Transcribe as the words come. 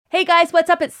Hey guys, what's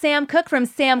up? It's Sam Cooke from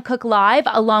Sam Cooke Live,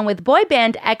 along with boy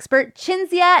band expert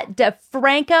Cinzia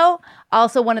DeFranco,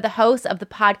 also one of the hosts of the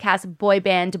podcast Boy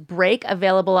Band Break,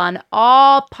 available on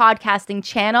all podcasting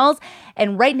channels.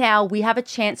 And right now, we have a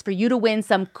chance for you to win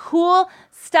some cool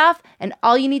stuff, and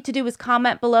all you need to do is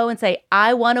comment below and say,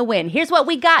 I want to win. Here's what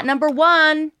we got. Number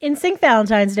 1. NSYNC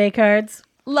Valentine's Day cards.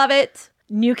 Love it.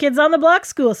 New Kids on the Block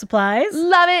school supplies.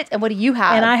 Love it. And what do you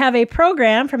have? And I have a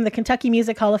program from the Kentucky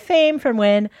Music Hall of Fame from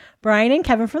when Brian and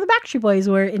Kevin from the Backstreet Boys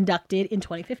were inducted in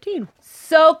 2015.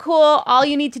 So cool. All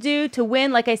you need to do to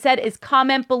win, like I said, is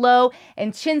comment below.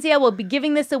 And Cinzia will be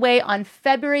giving this away on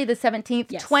February the 17th,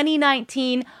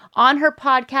 2019 on her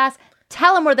podcast.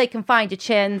 Tell them where they can find you,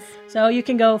 Chins. So you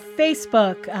can go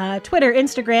Facebook, Twitter,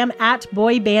 Instagram, at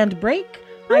Boy Band Break,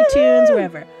 iTunes,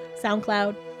 wherever.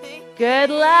 SoundCloud. Good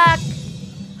luck.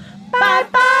 Bye, bye,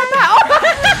 bye. Oh,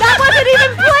 that wasn't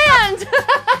even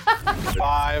planned.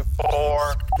 5,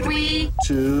 4, 3,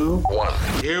 2,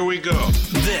 1. Here we go.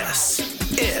 This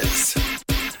is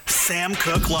Sam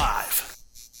Cooke Live.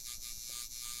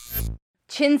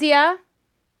 Cinzia,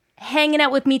 hanging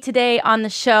out with me today on the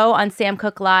show on Sam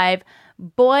Cooke Live,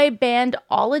 boy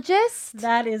bandologist.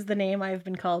 That is the name I've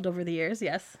been called over the years,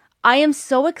 yes. I am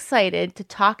so excited to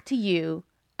talk to you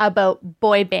about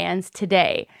boy bands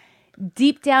today.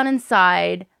 Deep down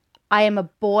inside, I am a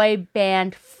boy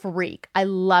band freak. I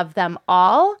love them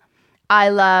all. I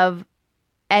love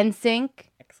NSYNC.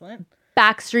 Excellent.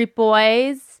 Backstreet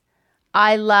Boys.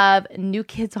 I love New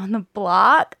Kids on the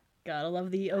Block. Gotta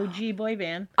love the OG boy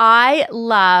band. I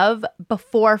love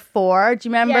Before 4. Do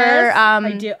you remember? Yes,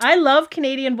 I do. I love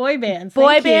Canadian boy bands.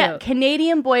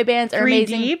 Canadian boy bands are Three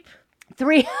amazing. Deep.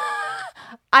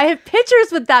 I have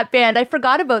pictures with that band. I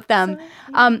forgot about them.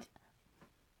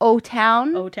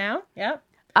 O-Town. O-Town, yeah.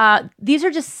 These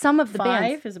are just some of the Five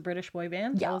bands. is a British boy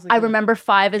band. Yeah, I remember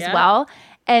Five as well.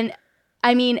 And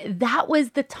I mean, that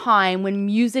was the time when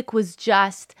music was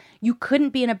just, you couldn't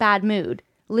be in a bad mood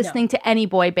listening to any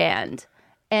boy band.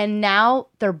 And now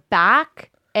they're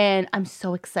back, and I'm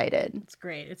so excited. It's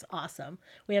great. It's awesome.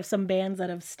 We have some bands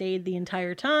that have stayed the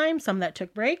entire time, some that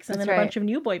took breaks, and then a bunch of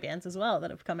new boy bands as well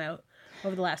that have come out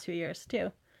over the last few years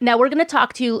too. Now, we're going to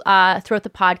talk to you throughout the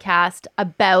podcast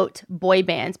about boy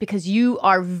bands because you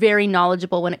are very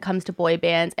knowledgeable when it comes to boy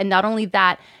bands. And not only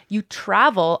that, you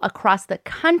travel across the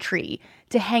country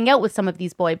to hang out with some of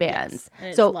these boy bands. Yes, and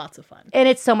it's lots of fun. And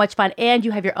it's so much fun. And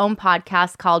you have your own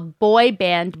podcast called Boy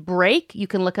Band Break. You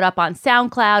can look it up on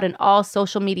SoundCloud and all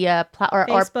social media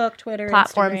Facebook, Twitter,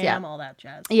 platforms, Instagram, all that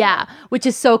jazz. Yeah, which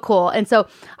is so cool. And so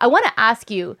I want to ask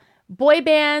you, boy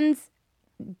bands,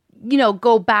 you know,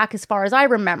 go back as far as I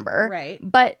remember. Right.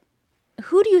 But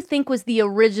who do you think was the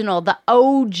original, the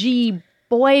OG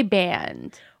boy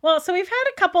band? Well, so we've had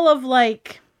a couple of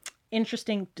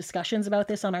interesting discussions about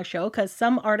this on our show because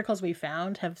some articles we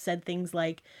found have said things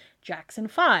like Jackson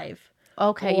 5.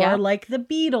 Okay, or like the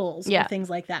Beatles or things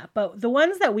like that. But the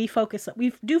ones that we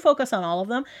do focus on all of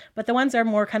them, but the ones that are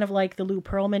more kind of like the Lou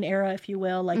Pearlman era, if you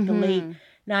will, like the late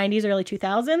 90s, early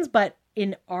 2000s. But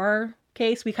in our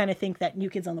case, we kind of think that New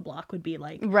Kids on the Block would be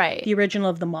like the original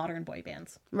of the modern boy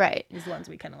bands. Right. Is the ones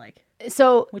we kind of like.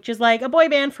 So, which is like a boy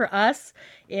band for us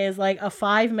is like a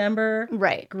 5-member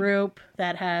group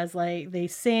that has like, they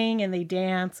sing and they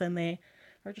dance and they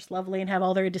are just lovely and have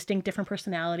all their distinct different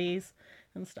personalities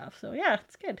and stuff. So yeah,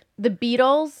 it's good. The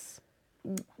Beatles.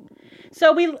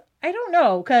 So I don't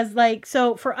know. Cause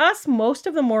so for us, most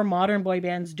of the more modern boy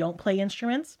bands don't play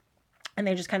instruments. And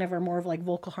they just kind of are more of like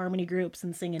vocal harmony groups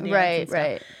and sing and dance and stuff.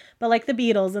 Right. But like the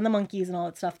Beatles and the Monkees and all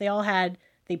that stuff,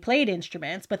 they played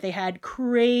instruments, but they had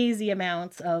crazy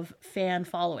amounts of fan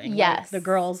following. Yes. Like the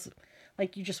girls,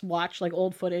 like you just watch like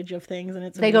old footage of things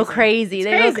and they go crazy.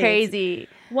 They go crazy.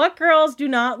 What girls do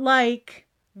not like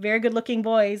very good looking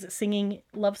boys singing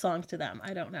love songs to them?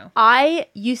 I don't know. I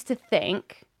used to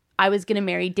think I was going to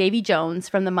marry Davy Jones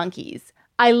from the Monkees.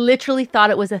 I literally thought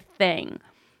it was a thing.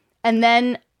 And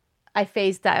then I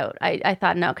phased out. I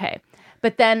thought, no, okay.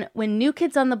 But then when New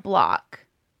Kids on the Block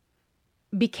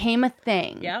became a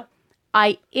thing,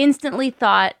 I instantly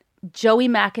thought Joey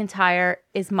McIntyre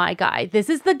is my guy. This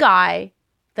is the guy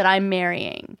that I'm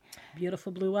marrying.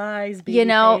 Beautiful blue eyes, baby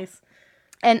face.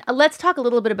 And let's talk a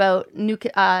little bit about New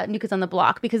Kids on the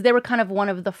Block because they were kind of one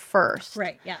of the first.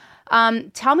 Right, yeah.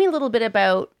 Tell me a little bit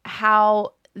about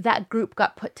how that group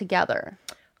got put together.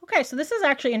 Okay, so this is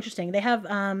actually interesting. They have,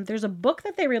 there's a book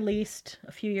that they released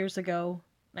a few years ago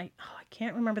I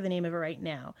can't remember the name of it right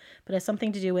now, but it has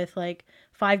something to do with like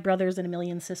 5 brothers and a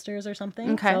million sisters or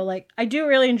something. Okay. So like I do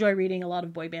really enjoy reading a lot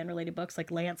of boy band related books.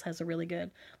 Like Lance from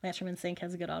NSYNC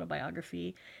has a good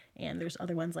autobiography, and there's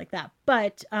other ones like that.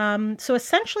 But so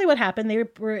essentially what happened, they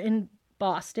were in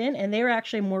Boston, and they were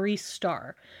actually Maurice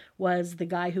Starr was the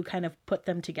guy who kind of put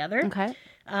them together. Okay.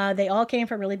 They all came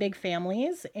from really big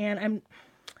families, and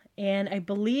I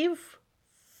believe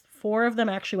 4 of them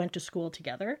actually went to school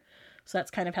together. So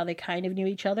that's kind of how they kind of knew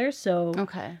each other. So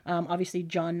Okay. Obviously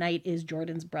John Knight is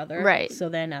Jordan's brother. Right. So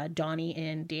then Donnie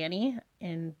and Danny,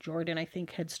 and Jordan, I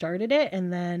think, had started it.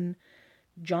 And then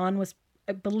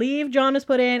I believe John was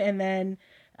put in. And then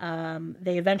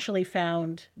they eventually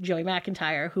found Joey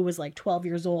McIntyre, who was like 12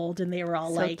 years old. And they were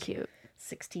all So like cute.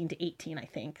 16 to 18, I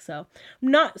think. So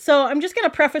I'm just going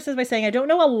to preface this by saying I don't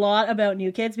know a lot about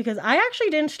New Kids because I actually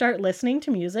didn't start listening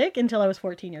to music until I was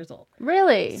 14 years old.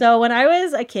 Really? So when I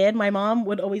was a kid, my mom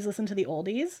would always listen to the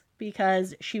oldies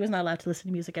because she was not allowed to listen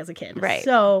to music as a kid. Right.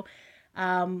 So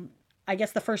I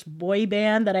guess the first boy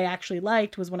band that I actually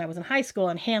liked was when I was in high school,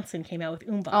 and Hanson came out with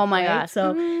Oomba. Oh my gosh.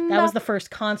 So that was the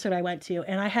first concert I went to,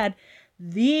 and I had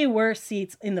the worst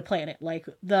seats in the planet, like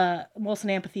the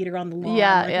Wilson Amphitheater on the lawn,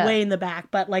 way in the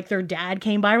back. But like their dad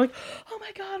came by, we're like, oh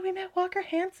my God, we met Walker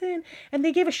Hanson. And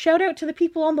they gave a shout out to the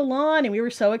people on the lawn, and we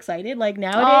were so excited. Like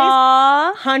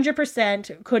nowadays,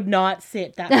 100% could not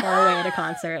sit that far away at a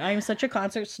concert. I'm such a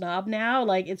concert snob now.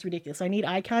 Like it's ridiculous. I need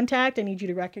eye contact. I need you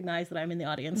to recognize that I'm in the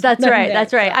audience. That's right.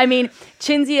 That's right. I mean,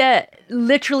 Chinzia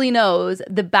literally knows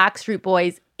the Backstreet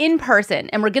Boys in person,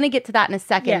 and we're going to get to that in a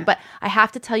second, but I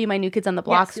have to tell you my New Kids on the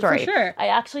Block story. For sure. I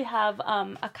actually have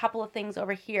a couple of things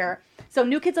over here. So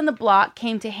New Kids on the Block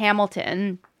came to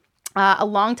Hamilton a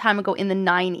long time ago in the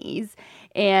 90s,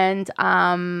 and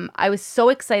I was so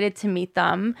excited to meet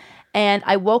them. And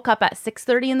I woke up at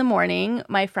 6:30 in the morning,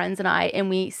 my friends and I, and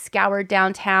we scoured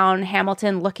downtown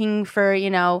Hamilton looking for,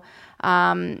 Joey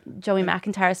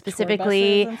McIntyre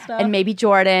specifically, and maybe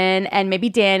Jordan, and maybe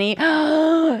Danny.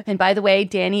 And by the way,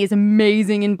 Danny is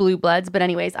amazing in Blue Bloods. But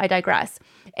anyways, I digress.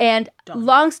 And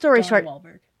long story short,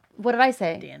 Wahlberg. What did I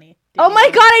say? Danny. Oh my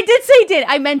God, I did say Danny.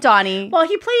 I meant Donnie. Well,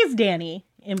 he plays Danny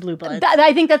in Blue Bloods.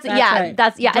 I think that's right. and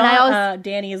I always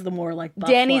Danny is the more like buff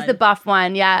Danny's one. the buff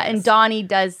one, and Donnie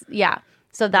does,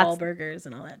 So that's Wahlburgers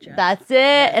and all that jazz. That's it.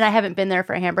 Yes. And I haven't been there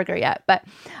for a hamburger yet. But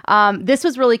this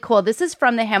was really cool. This is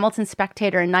from the Hamilton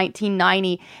Spectator in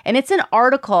 1990. And it's an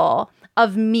article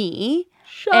of me.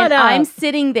 Shut up. I'm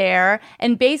sitting there.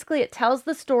 And basically it tells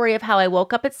the story of how I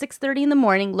woke up at 6:30 in the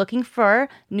morning looking for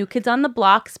New Kids on the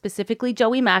Block, specifically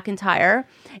Joey McIntyre.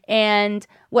 And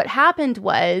what happened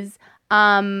was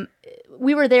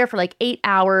we were there for like 8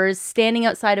 hours standing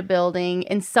outside a building.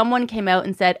 And someone came out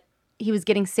and said, he was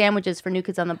getting sandwiches for New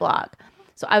Kids on the Block.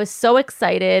 So I was so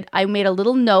excited. I made a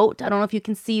little note. I don't know if you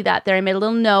can see that there. I made a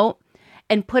little note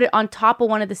and put it on top of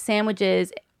one of the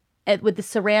sandwiches with the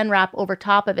saran wrap over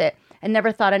top of it, and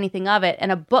never thought anything of it.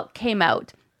 And a book came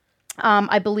out.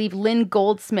 I believe Lynn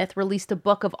Goldsmith released a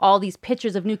book of all these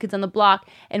pictures of New Kids on the Block,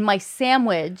 and my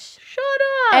sandwich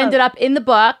ended up in the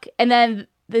book. And then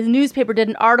the newspaper did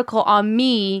an article on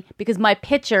me because my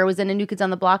picture was in a New Kids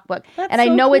on the Block book. And I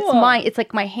know it's mine. It's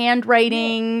like my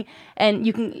handwriting, and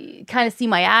you can kind of see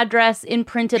my address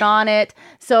imprinted on it.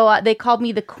 So they called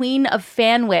me the Queen of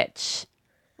Fanwich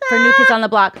for New Kids on the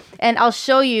Block. And I'll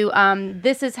show you,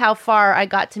 this is how far I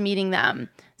got to meeting them.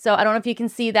 So I don't know if you can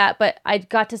see that, but I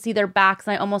got to see their backs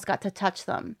and I almost got to touch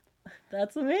them.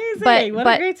 That's amazing. What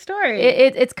a great story.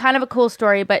 It's kind of a cool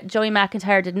story, but Joey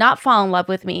McIntyre did not fall in love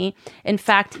with me. In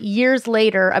fact, years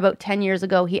later, about 10 years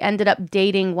ago, he ended up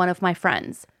dating one of my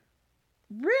friends.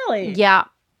 Really? Yeah.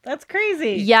 That's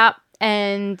crazy. Yeah.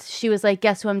 And she was like,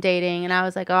 guess who I'm dating? And I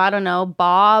was like, oh, I don't know.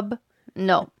 Bob?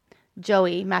 No.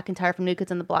 Joey McIntyre from New Kids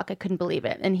on the Block. I couldn't believe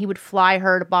it. And he would fly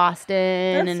her to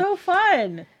Boston. That's so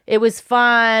fun. It was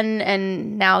fun.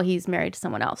 And now he's married to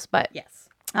someone else. But yes.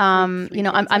 I'm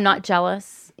not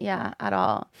jealous, at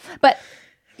all. But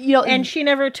and she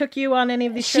never took you on any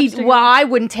of these trips. I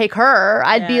wouldn't take her.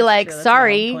 I'd be like,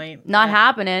 sorry, not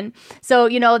happening. So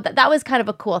that was kind of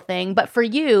a cool thing. But for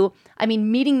you, I mean,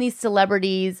 meeting these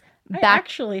celebrities. I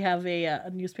actually have a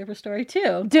newspaper story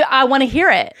too. I want to hear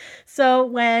it. So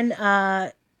when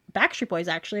Backstreet Boys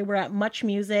actually were at Much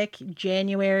Music,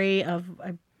 January of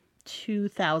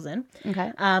 2000.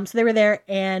 Okay. So they were there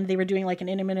and they were doing like an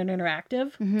intimate and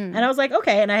interactive. Mm-hmm. And I was like,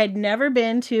 okay. And I had never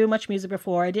been to Much Music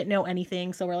before. I didn't know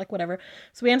anything. So we're like, whatever.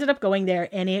 So we ended up going there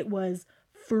and it was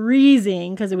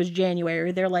freezing because it was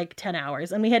January. They're like 10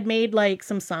 hours. And we had made like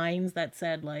some signs that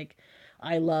said like,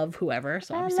 I love whoever.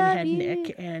 So obviously we had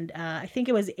Nick, and I think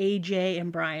it was AJ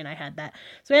and Brian. I had that.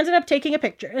 So we ended up taking a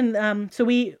picture, and so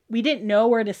we didn't know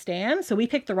where to stand, so we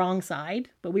picked the wrong side,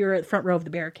 but we were at the front row of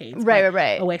the barricades,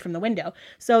 right, away from the window.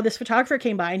 So this photographer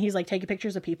came by, and he's like taking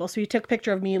pictures of people. So he took a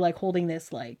picture of me like holding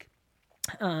this like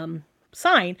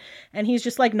sign, and he's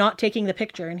just like not taking the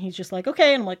picture, and he's just like,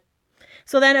 okay, and I'm like,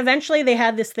 so then eventually they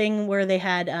had this thing where they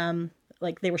had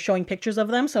like they were showing pictures of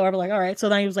them. So I was like, all right. So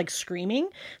then he was like screaming.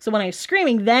 So when I was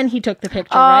screaming, then he took the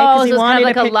picture, right? Because he wanted a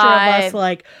picture of us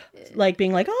like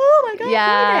being like, oh my God.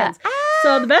 Yeah.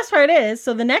 So the best part is,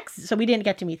 so we didn't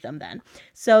get to meet them then.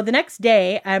 So the next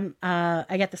day, I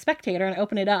get the Spectator and I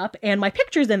open it up and my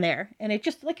picture's in there. And it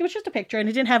was just a picture and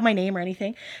it didn't have my name or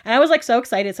anything. And I was like so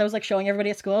excited. So I was like showing everybody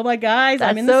at school, oh my guys,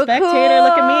 I'm in the Spectator, cool.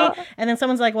 Look at me. And then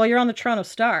someone's like, well, you're on the Toronto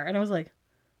Star. And I was like,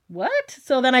 what?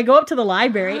 So then I go up to the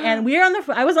library and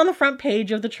I was on the front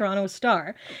page of the Toronto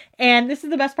Star. And this is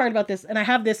the best part about this. And I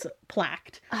have this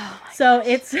plaqued. So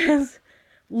it says,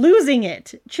 losing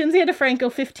it. Cinzia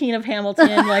DeFranco, 15 of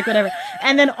Hamilton, like whatever.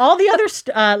 And then all the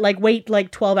other, wait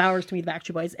like 12 hours to meet the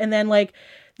Backstreet Boys. And then like,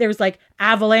 there's like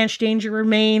avalanche danger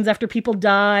remains after people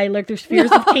die. Like there's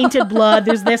fears of tainted blood.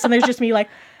 There's this. And there's just me like,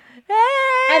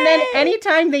 and then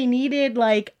anytime they needed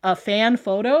like a fan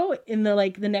photo in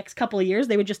the next couple of years,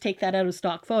 they would just take that out of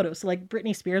stock photos. So like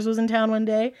Britney Spears was in town one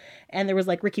day and there was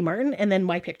like Ricky Martin and then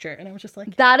my picture. And I was just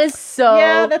like, that is so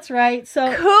yeah, that's right.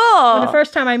 So cool. When the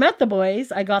first time I met the boys,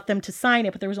 I got them to sign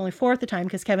it, but there was only 4 at the time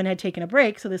because Kevin had taken a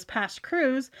break. So this past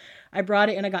cruise, I brought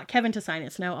it and I got Kevin to sign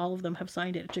it. So now all of them have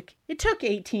signed it. It took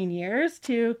 18 years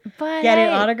to get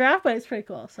it autographed, but it's pretty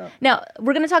cool. So now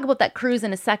we're going to talk about that cruise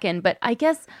in a second, but I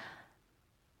guess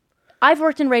I've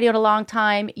worked in radio a long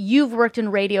time. You've worked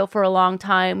in radio for a long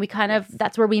time.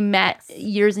 That's where we met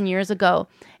years and years ago.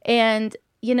 And,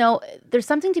 there's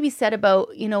something to be said about,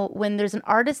 when there's an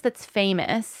artist that's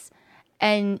famous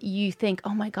and you think,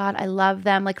 oh my God, I love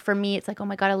them. Like for me, it's like, oh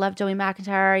my God, I love Joey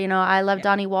McIntyre. I love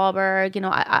Donnie Wahlberg.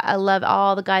 I love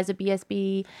all the guys at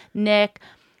BSB, Nick.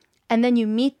 And then you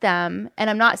meet them, and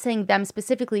I'm not saying them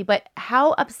specifically, but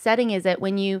how upsetting is it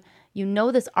when you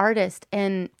know this artist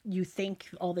and you think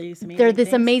all these amazing they're this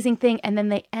things. amazing thing, and then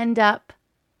they end up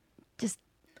just,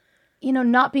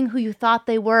 not being who you thought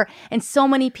they were. And so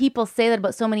many people say that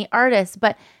about so many artists,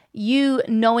 but you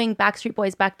knowing Backstreet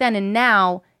Boys back then and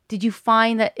now, did you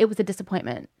find that it was a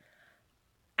disappointment?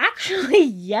 Actually,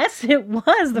 yes, it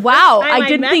was. Wow, I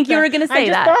didn't think you were going to say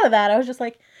that. I just thought of that. I was just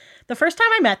like, the first time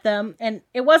I met them, and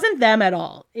it wasn't them at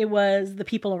all. It was the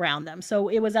people around them. So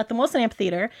it was at the Molson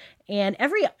Amphitheater, and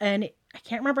I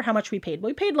can't remember how much we paid, but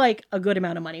we paid like a good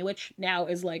amount of money, which now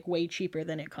is like way cheaper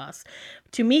than it costs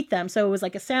to meet them. So it was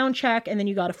like a sound check, and then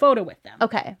you got a photo with them.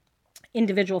 Okay.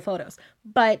 Individual photos.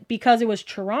 But because it was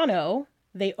Toronto,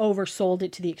 they oversold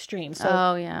it to the extreme. So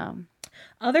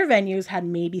other venues had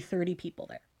maybe 30 people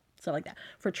there. So like that.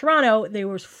 For Toronto, there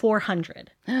was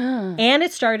 400. And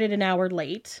it started an hour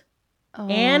late.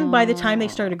 And by the time they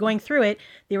started going through it,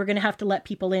 they were going to have to let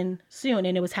people in soon,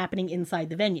 and it was happening inside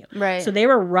the venue. Right. So they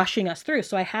were rushing us through.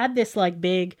 So I had this like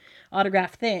big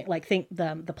autograph thing, like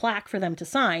the plaque for them to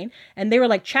sign, and they were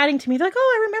like chatting to me, like,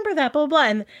 "Oh, I remember that," blah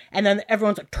blah blah, and then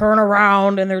everyone's like, "Turn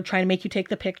around," and they're trying to make you take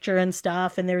the picture and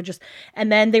stuff, and they were just,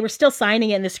 and then they were still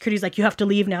signing it, and the security's like, "You have to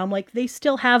leave now." I'm like, they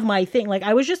still have my thing. Like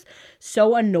I was just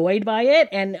so annoyed by it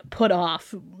and put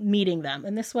off meeting them,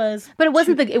 and this was. But it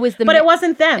wasn't it was it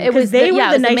wasn't them. It was they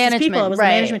were the nicest people. It was right.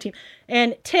 The management team.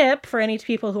 And tip for any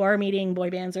people who are meeting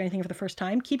boy bands or anything for the first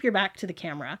time, keep your back to the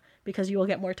camera because you will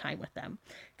get more time with them.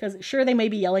 Because sure, they may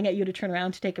be yelling at you to turn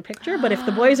around to take a picture, but if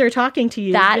the boys are talking to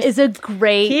you, that is a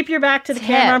great keep your back to the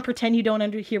camera and pretend you don't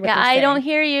hear what they're saying. I don't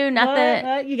hear you,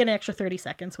 nothing. You get an extra 30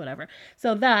 seconds, whatever.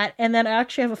 So that, and then I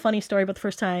actually have a funny story about the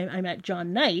first time I met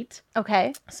John Knight.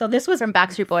 Okay. So this was from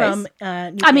Backstreet Boys. From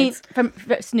New Kids. From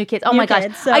New Kids. Oh my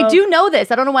gosh. So, I do know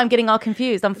this. I don't know why I'm getting all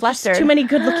confused. I'm flustered. Too many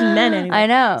good-looking men anyway. I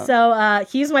know. So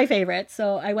he's my favorite.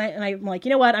 So I went and I'm like,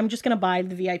 you know what? I'm just going to buy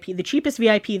the VIP, the cheapest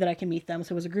VIP that I can meet them.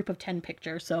 So it was a group of 10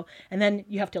 pictures. So, and then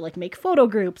you have to like make photo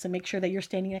groups and make sure that you're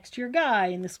standing next to your guy.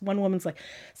 And this one woman's like,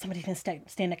 somebody can stand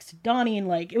next to Donnie. And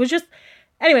like, it was just,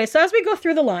 anyway, so as we go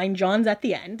through the line, John's at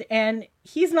the end and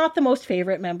he's not the most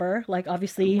favorite member. Like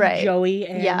obviously Joey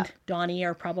and Donnie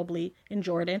are probably in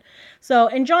Jordan. So,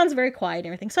 and John's very quiet and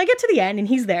everything. So I get to the end and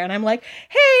he's there and I'm like,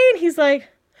 hey, and he's like,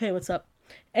 hey, what's up?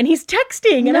 And he's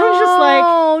texting and I was just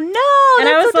like, no, and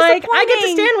I was like, I get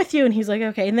to stand with you. And he's like,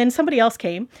 okay. And then somebody else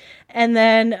came and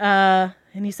then,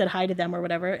 And he said hi to them or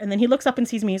whatever. And then he looks up and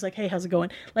sees me. He's like, hey, how's it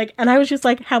going? Like, and I was just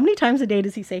like, how many times a day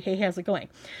does he say, hey, how's it going?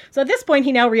 So at this point,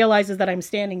 he now realizes that I'm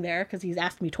standing there because he's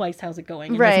asked me twice, how's it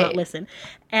going? And does not listen.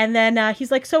 And then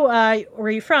he's like, so where are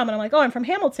you from? And I'm like, oh, I'm from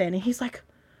Hamilton. And he's like,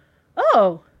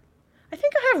 oh, I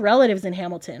think I have relatives in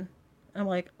Hamilton. I'm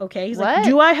like, okay. He's like,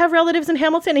 do I have relatives in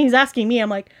Hamilton? And he's asking me. I'm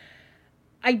like,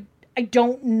 I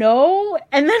don't know.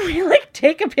 And then we like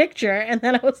take a picture, and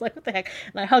then I was like, what the heck?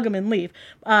 And I hug him and leave.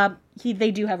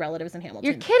 They do have relatives in Hamilton.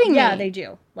 You're kidding me. Yeah, they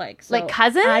do. Like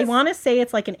cousins? I want to say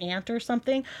it's like an aunt or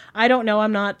something. I don't know.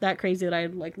 I'm not that crazy that I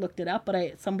like looked it up, but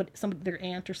their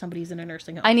aunt or somebody's in a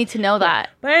nursing home. I need to know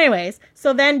that. But anyways,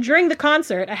 so then during the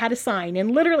concert, I had a sign,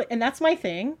 and literally, and that's my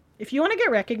thing. If you want to get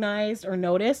recognized or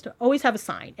noticed, always have a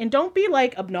sign. And don't be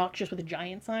like obnoxious with a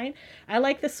giant sign. I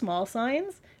like the small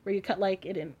signs where you cut like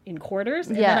it in quarters.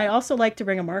 And then I also like to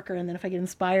bring a marker. And then if I get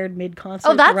inspired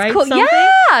mid-concert to write something,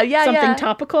 something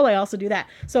topical, I also do that.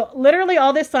 So literally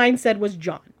all this sign said was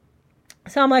John.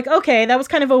 So I'm like, okay, that was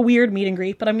kind of a weird meet and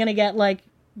greet, but I'm going to get like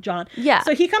John. Yeah.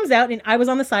 So he comes out, and I was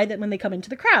on the side that when they come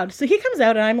into the crowd. So he comes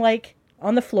out, and I'm like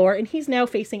on the floor, and he's now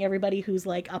facing everybody who's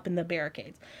like up in the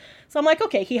barricades. So I'm like,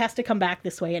 okay, he has to come back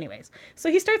this way anyways.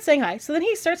 So he starts saying hi. So then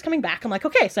he starts coming back. I'm like,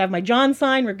 okay, so I have my John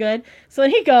sign. We're good. So then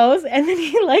he goes, and then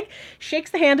he like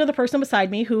shakes the hand of the person beside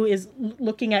me who is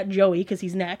looking at Joey because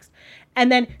he's next.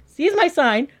 And then sees my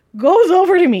sign, goes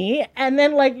over to me, and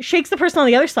then like shakes the person on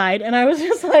the other side. And I was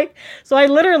just like, so I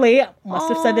literally must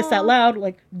have said this out loud,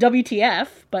 like WTF,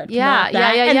 but not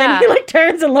that. And then he like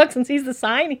turns and looks and sees the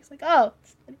sign. He's like, oh.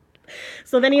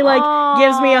 So then he like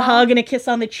gives me a hug and a kiss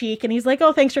on the cheek, and he's like,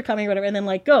 oh, thanks for coming or whatever, and then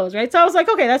like goes, right? So I was like,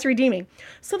 okay, that's redeeming.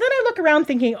 So then I look around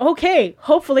thinking, okay,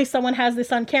 hopefully someone has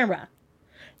this on camera.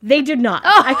 They did not.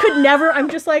 I could never. I'm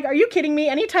just like, are you kidding me?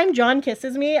 Anytime John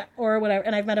kisses me or whatever,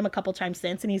 and I've met him a couple times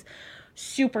since, and he's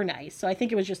super nice. So I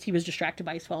think it was just he was distracted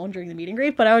by his phone during the meet and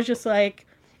greet, but I was just like,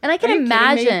 and I can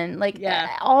imagine, like,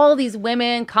 all these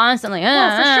women constantly, for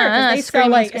sure, because they sell,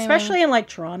 like, especially in, like,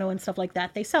 Toronto and stuff like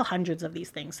that, they sell hundreds of these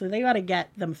things, so they got to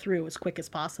get them through as quick as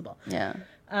possible. Yeah.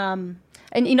 And,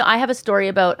 you know, I have a story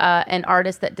about an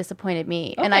artist that disappointed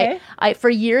me, and I for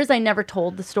years, I never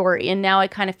told the story, and now I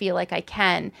kind of feel like I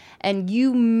can, and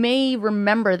you may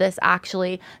remember this,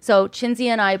 actually. So, Chinzy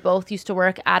and I both used to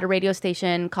work at a radio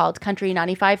station called Country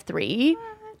 95.3.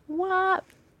 What?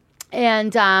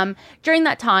 And during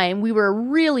that time, we were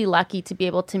really lucky to be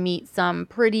able to meet some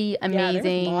pretty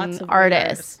amazing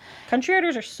artists. Country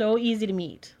artists are so easy to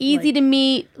meet. Easy to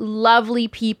meet, lovely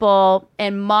people.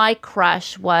 And my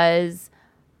crush was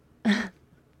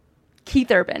Keith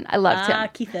Urban. I loved him.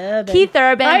 Keith Urban. Keith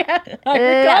Urban. I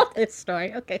recall this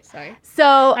story. Okay, sorry.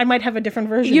 So I might have a different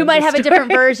version. You might have a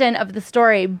different version of the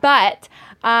story. But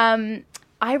I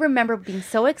remember being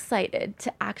so excited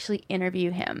to actually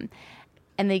interview him.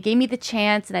 And they gave me the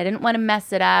chance, and I didn't want to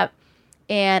mess it up.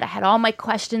 And I had all my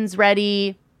questions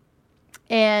ready.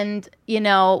 And, you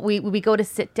know, we go to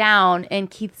sit down, and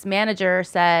Keith's manager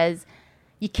says,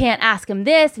 you can't ask him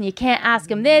this, and you can't ask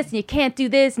him this, and you can't do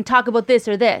this, and talk about this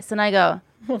or this. And I go,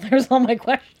 well, there's all my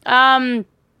questions.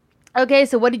 Okay,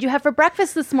 so what did you have for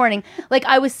breakfast this morning? Like,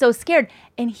 I was so scared.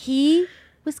 And he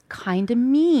was kind of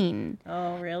mean.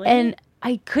 Oh, really? And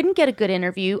I couldn't get a good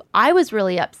interview. I was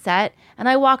really upset. And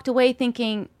I walked away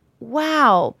thinking,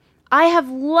 wow, I have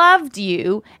loved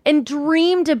you and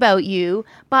dreamed about you,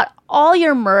 bought all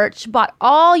your merch, bought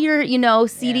all your, you know,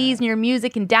 CDs and your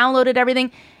music and downloaded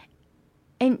everything.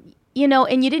 And, you know,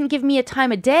 and you didn't give me a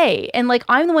time of day. And like,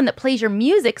 I'm the one that plays your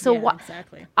music. So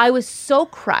exactly. I was so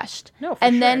crushed. No, for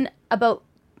and sure. Then about,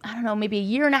 I don't know, maybe a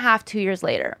year and a half, 2 years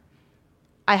later,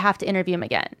 I have to interview him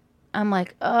again. I'm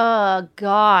like, oh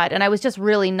God. And I was just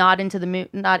really not in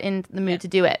the mood to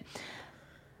do it.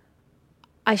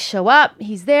 I show up,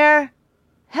 he's there.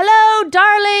 Hello,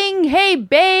 darling. Hey,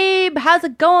 babe. How's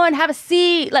it going? Have a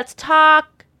seat. Let's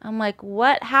talk. I'm like,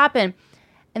 what happened?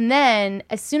 And then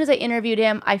as soon as I interviewed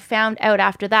him, I found out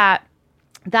after that,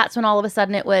 that's when all of a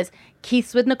sudden it was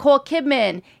Keith's with Nicole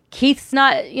Kidman. Keith's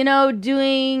not, you know,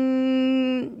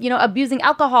 doing, you know, abusing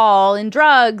alcohol and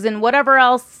drugs and whatever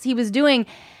else he was doing.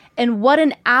 And what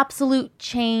an absolute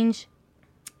change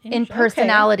in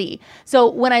personality. Okay. So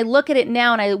when I look at it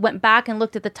now and I went back and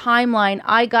looked at the timeline,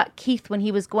 I got Keith when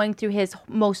he was going through his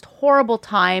most horrible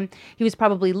time. He was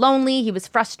probably lonely. He was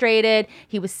frustrated.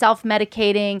 He was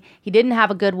self-medicating. He didn't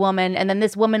have a good woman. And then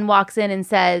this woman walks in and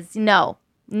says, no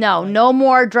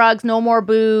more drugs, no more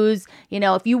booze. You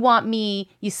know, if you want me,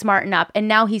 you smarten up. And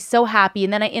now he's so happy.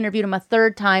 And then I interviewed him a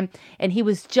third time, and he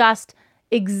was just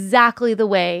exactly the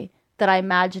way that I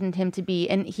imagined him to be,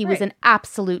 and he was an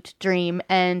absolute dream.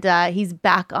 And he's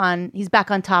back on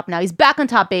top now. He's back on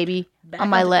top, baby. on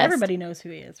my list. Everybody knows who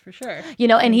he is for sure. You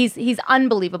know, and he's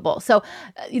unbelievable. So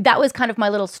that was kind of my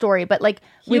little story. But like,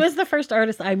 he was the first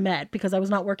artist I met because I was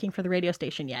not working for the radio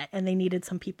station yet, and they needed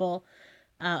some people.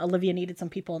 Olivia needed some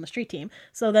people on the street team.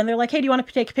 So then they're like, "Hey, do you want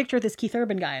to take a picture with this Keith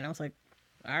Urban guy?" And I was like,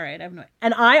 "All right, I have no."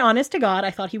 And I, honest to God, I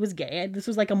thought he was gay. This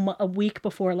was like a week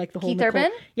before like the whole Keith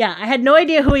Urban. Yeah, I had no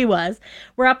idea who he was.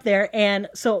 We're up there, and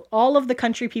so all of the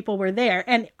country people were there,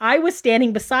 and I was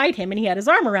standing beside him, and he had his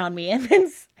arm around me, and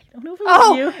then. I don't know if it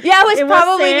was you. Yeah, it was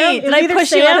probably Sam. me. Did I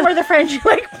push you Sam or the friend? She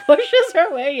like pushes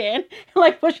her way in,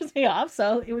 like pushes me off.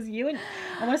 So it was you, and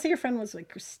I want to say your friend was like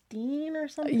Christine or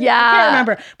something. Yeah, I can't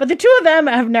remember. But the two of them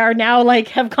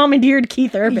have commandeered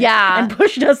Keith Urban. Yeah, and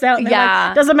pushed us out. And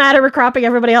like, doesn't matter. We're cropping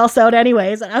everybody else out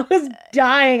anyways. And I was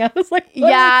dying. I was like,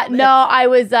 I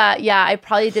was. I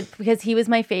probably did because he was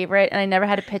my favorite, and I never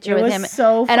had a picture with him.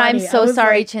 So funny. And I'm so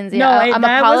sorry, like, Chinsey. No, I'm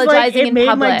apologizing in public. It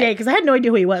made my day because I had no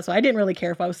idea who he was, so I didn't really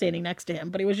care if I was standing next to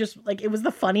him, but it was just like, it was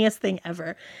the funniest thing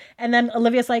ever. And then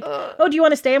Olivia's like, "Oh, do you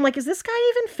want to stay?" I'm like, "Is this guy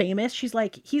even famous?" She's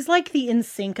like, "He's like the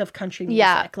NSYNC of country music.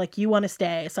 Yeah. Like, you want to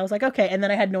stay?" So I was like, "Okay." And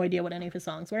then I had no idea what any of his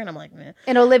songs were, and I'm like, meh.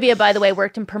 And Olivia, by the way,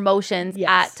 worked in promotions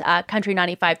at Country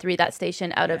 95.3, that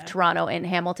station out of Toronto in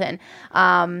Hamilton.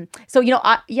 So, you know,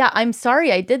 I'm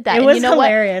sorry I did that. It was you know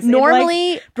hilarious. What?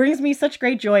 Normally, it brings me such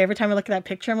great joy every time I look at that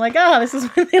picture. I'm like, oh, this is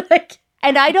really like...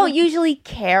 And I don't usually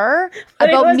care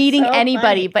about meeting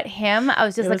anybody, but him, I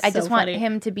was just like, I just want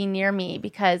him to be near me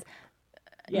because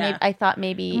I thought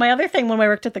maybe... My other thing when I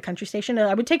worked at the country station,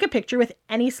 I would take a picture with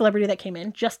any celebrity that came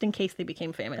in just in case they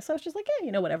became famous. So I was just like,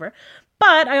 whatever.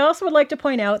 But I also would like to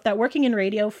point out that working in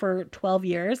radio for 12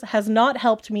 years has not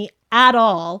helped me at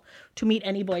all to meet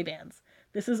any boy bands.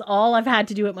 This is all I've had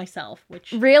to do it myself,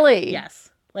 which... Really? Yes.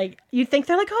 Like, you'd think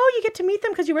they're like, oh, you get to meet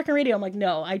them because you work in radio. I'm like,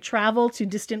 no, I travel to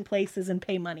distant places and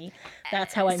pay money.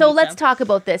 That's how I meet them. So let's talk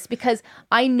about this because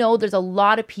I know there's a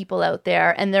lot of people out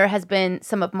there, and there has been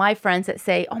some of my friends that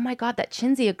say, oh my God, that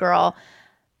Chinzia girl,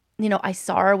 you know, I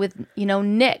saw her with, you know,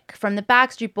 Nick from the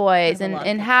Backstreet Boys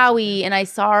and Howie, and I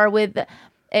saw her with,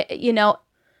 you know,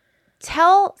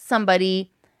 tell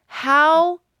somebody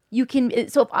how you can,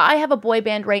 so if I have a boy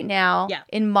band right now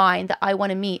in mind that I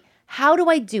want to meet, how do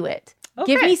I do it?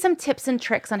 Okay. Give me some tips and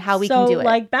tricks on how we can do it. So,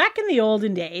 like, back in the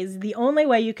olden days, the only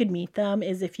way you could meet them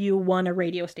is if you won a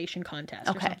radio station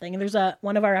contest or something. And there's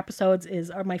one of our episodes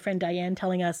is my friend Diane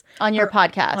telling us... On your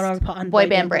podcast, on Boy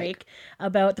Band Break,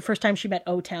 about the first time she met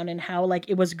O-Town and how, like,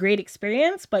 it was a great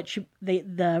experience, but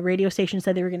the radio station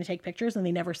said they were going to take pictures and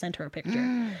they never sent her a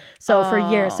picture. So, for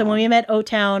years. So, when we met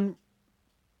O-Town...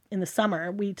 in the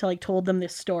summer, we told them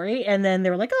this story, and then they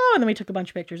were like, oh, and then we took a bunch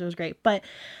of pictures. It was great. But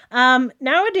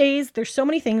nowadays, there's so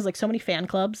many things, like so many fan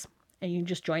clubs, and you can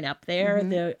just join up there.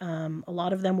 A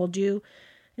lot of them will do,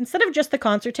 instead of just the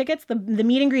concert tickets, the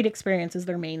meet and greet experience is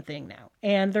their main thing now.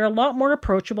 And they're a lot more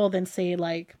approachable than, say,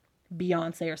 like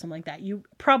Beyonce or something like that. You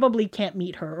probably can't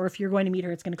meet her, or if you're going to meet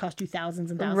her, it's going to cost you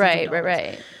thousands and thousands of dollars.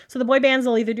 Right. So the boy bands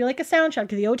will either do like a sound check.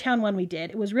 To the O-Town one we did,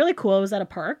 it was really cool. It was at a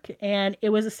park, and it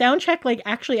was a sound check, like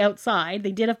actually outside.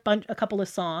 They did a couple of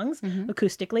songs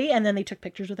acoustically, and then they took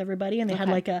pictures with everybody, and they had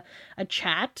like a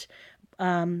chat.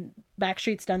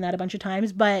 Backstreet's done that a bunch of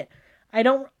times, but I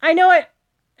know it.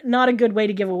 Not a good way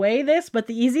to give away this, but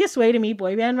the easiest way to meet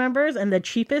boy band members and the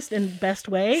cheapest and best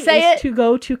way is to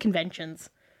go to conventions.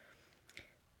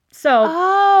 So,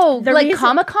 like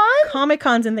Comic-Con?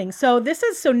 Comic-Cons and things. So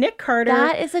Nick Carter.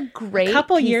 That is a great A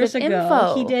couple years ago,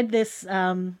 info. he did this,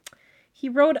 he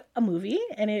wrote a movie,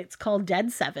 and it's called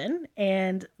Dead 7,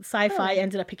 and Sci-Fi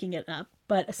ended up picking it up.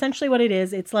 But essentially what it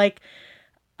is, it's like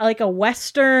a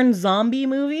Western zombie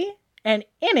movie. And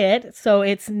in it, so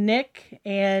it's Nick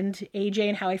and AJ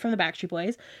and Howie from the Backstreet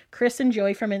Boys, Chris and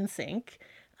Joey from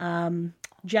NSYNC,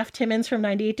 Jeff Timmons from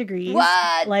 98 Degrees.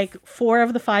 What? Like 4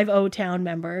 of the 5 O-Town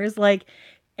members, like,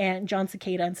 and John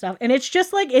Cicada and stuff. And it's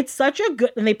just like, it's such a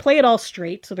good, and they play it all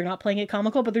straight, so they're not playing it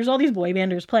comical, but there's all these boy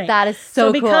banders playing. That is so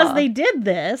cool. Because they did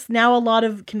this, now a lot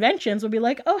of conventions will be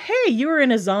like, oh, hey, you were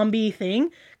in a zombie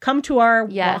thing. Come to our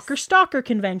Walker Stalker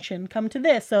convention. Come to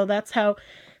this. So that's how,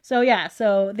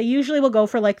 so they usually will go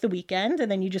for like the weekend,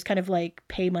 and then you just kind of like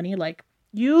pay money. Like,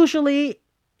 usually,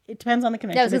 it depends on the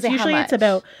convention. It's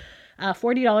about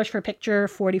 $40 for a picture,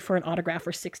 $40 for an autograph,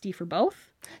 or $60 for both.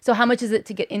 So how much is it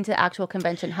to get into actual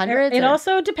convention? Hundreds? It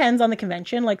also depends on the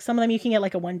convention. Like, some of them you can get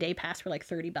like a one-day pass for like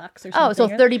 $30 or something. Oh, so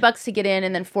 $30 to get in,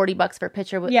 and then $40 for a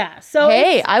picture. Yeah. So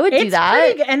hey, I would do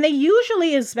that. And they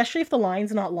usually, especially if the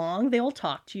line's not long, they'll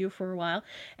talk to you for a while.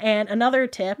 And another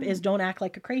tip is don't act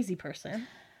like a crazy person.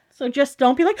 So just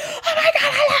don't be like, oh my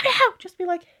God, I love you. Just be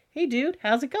like, hey dude,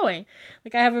 how's it going?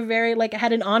 Like, I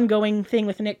had an ongoing thing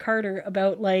with Nick Carter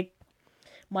about like,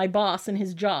 my boss and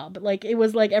his job. Like, it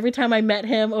was like every time I met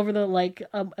him over the like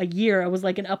a year, I was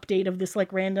like an update of this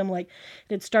like random, like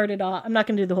it started off. I'm not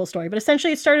going to do the whole story, but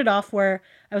essentially it started off where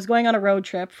I was going on a road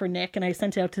trip for Nick, and I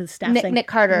sent it out to the staff. Nick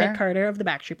Carter of the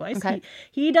Backstreet Boys. Okay.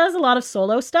 He does a lot of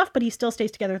solo stuff, but he still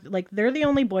stays together. Like, they're the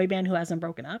only boy band who hasn't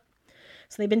broken up.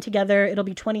 So they've been together. It'll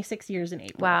be 26 years in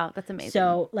April. Wow, that's amazing.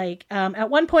 So like at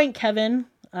one point, Kevin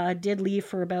did leave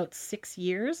for about 6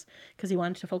 years because he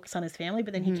wanted to focus on his family,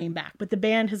 but then he came back. But the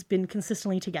band has been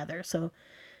consistently together, so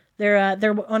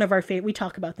they're one of our favorite. We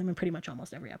talk about them in pretty much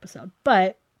almost every episode,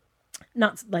 but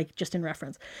not like just in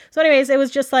reference. So anyways, it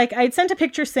was just like I'd sent a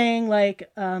picture saying like,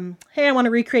 hey, I want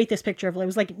to recreate this picture of, it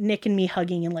was like Nick and me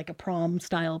hugging in like a prom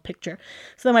style picture.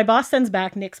 So then my boss sends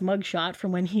back Nick's mugshot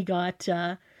from when he got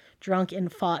drunk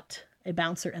and fought a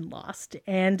bouncer and lost.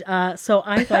 And so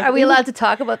I thought, are we allowed to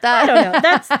talk about that? I don't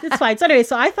know. It's fine. So anyway,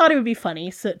 so I thought it would be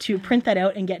funny to print that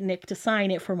out and get Nick to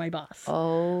sign it for my boss.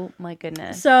 Oh my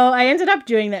goodness. So I ended up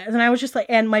doing that. And I was just like,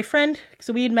 and my friend,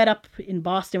 so we had met up in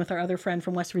Boston with our other friend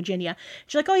from West Virginia.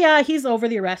 She's like, oh yeah, he's over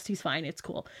the arrest. He's fine. It's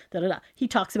cool. He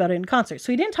talks about it in concert.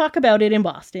 So he didn't talk about it in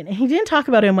Boston, and he didn't talk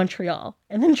about it in Montreal.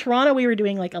 And then Toronto, we were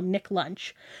doing like a Nick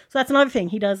lunch. So that's another thing.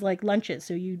 He does like lunches.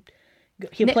 So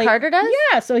Nick Carter does?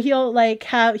 Yeah, so he'll like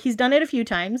he's done it a few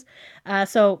times.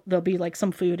 So there'll be like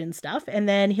some food and stuff, and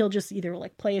then he'll just either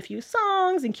like play a few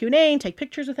songs and Q&A and take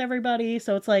pictures with everybody.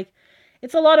 So it's like,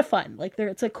 it's a lot of fun. Like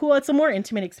it's a more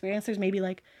intimate experience. There's maybe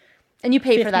like, and you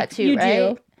pay 50, for that too, right?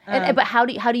 You do. But how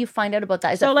do you find out about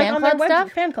that? Is so that like fan on club their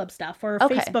stuff? Fan club stuff or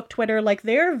Okay. Facebook, Twitter. Like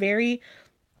they're very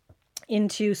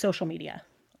into social media.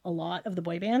 A lot of the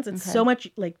boy bands. It's so much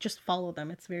like, just follow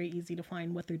them. It's very easy to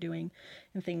find what they're doing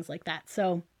and things like that.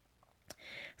 So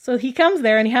he comes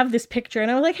there and he have this picture, and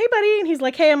I was like, hey buddy, and he's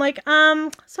like, hey, I'm like, so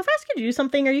fast, could you do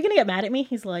something? Are you gonna get mad at me?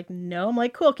 He's like, no. I'm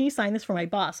like, cool, can you sign this for my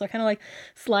boss? So I kind of like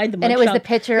slide the mugshot. And it was the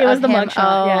picture it was of the him.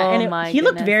 mugshot. Yeah. And he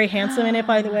looked goodness. very handsome in it,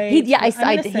 by the way. He did. Yeah,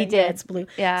 it's blue.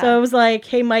 Yeah. So it was like,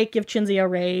 hey Mike, give Chinzy a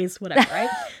raise, whatever, right?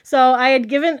 So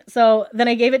then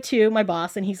I gave it to my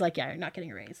boss, and he's like, yeah, you're not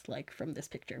getting a raise like from this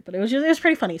picture. But it was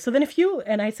pretty funny. So then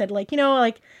and I said like,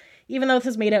 like, even though this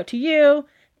is made out to you,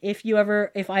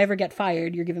 if I ever get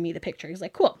fired, you're giving me the picture. He's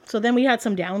like, cool. So then we had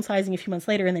some downsizing a few months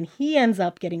later, and then he ends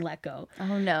up getting let go.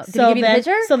 Oh no. Did he give you the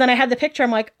picture? So then I had the picture.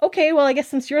 I'm like, okay, well, I guess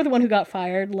since you're the one who got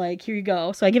fired, like, here you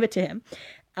go. So I give it to him.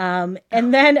 And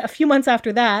then a few months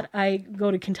after that, I go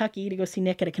to Kentucky to go see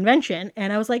Nick at a convention.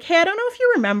 And I was like, hey, I don't know if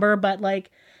you remember, but like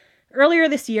earlier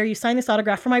this year, you signed this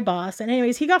autograph for my boss. And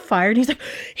anyways, he got fired. And he's like,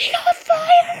 he got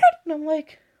fired. And I'm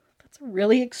like,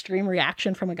 really extreme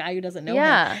reaction from a guy who doesn't know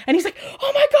him. And he's like,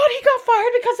 oh my god, he got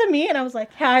fired because of me. And I was like,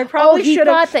 yeah, I probably should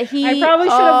have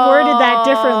worded that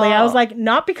differently. I was like,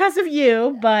 not because of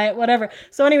you, but whatever.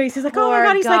 So anyways, he's like, oh my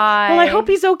god, he's like, well, I hope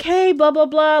he's okay, blah blah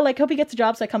blah, like, hope he gets a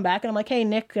job. So I come back and I'm like, hey,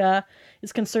 Nick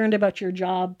is concerned about your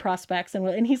job prospects,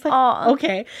 and he's like,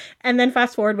 okay. And then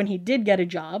fast forward when he did get a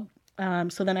job.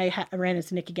 So then I ran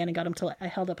into Nick again and got him I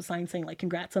held up a sign saying like,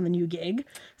 congrats on the new gig.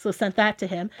 So sent that to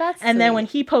him. That's and sweet. Then when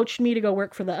he poached me to go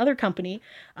work for the other company,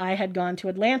 I had gone to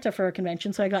Atlanta for a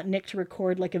convention. So I got Nick to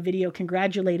record like a video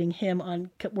congratulating him on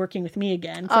working with me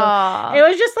again. So it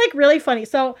was just like really funny.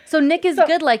 So Nick is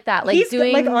good like that. Like, he's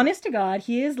doing like, honest to God,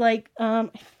 he is like,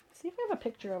 see if I have a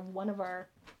picture of one of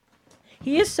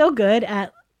he is so good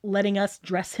at letting us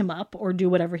dress him up or do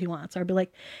whatever he wants. I'd be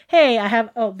like, hey, I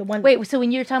have the one. Wait, so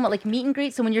when you're talking about like meet and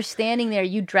greet, so when you're standing there,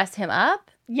 you dress him up?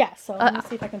 Yeah, so let me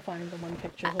see if I can find the one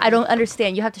picture. I don't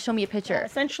understand. You have to show me a picture.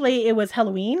 Essentially, it was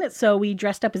Halloween, so we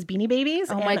dressed up as Beanie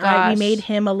Babies. Oh my gosh. We made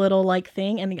him a little like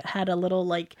thing, and it had a little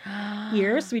like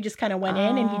ears. So we just kind of went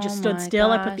in, and he just stood still.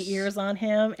 Gosh. I put the ears on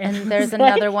him, and there's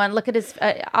another one. Look at his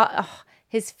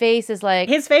face is like.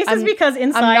 His face is because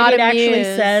inside it actually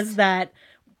says that.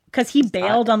 Because he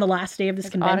bailed on the last day of this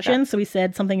convention, so he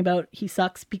said something about he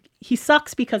sucks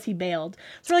because he bailed.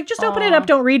 So we're like, just open it up,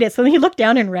 don't read it. So then he looked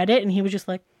down and read it, and he was just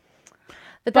like,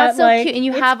 But that's so like, cute. And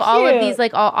you have all of these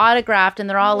like all autographed, and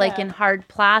they're all like in hard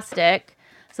plastic.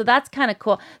 So that's kind of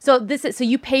cool. So so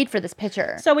you paid for this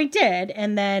picture. So we did,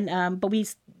 and then but we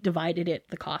divided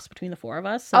the cost between the four of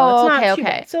us. So it's not too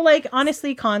bad. So like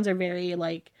honestly, cons are very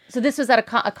like. So this was at a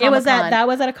Comic-Con. That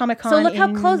was at a Comic-Con. So look how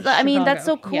close. Chicago. I mean, that's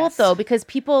so cool though, because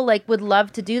people like would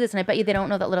love to do this, and I bet you they don't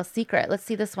know that little secret. Let's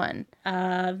see this one.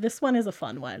 This one is a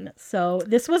fun one. So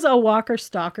this was a Walker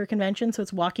Stalker convention, so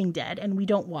it's Walking Dead, and we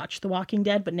don't watch The Walking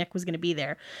Dead, but Nick was going to be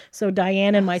there. So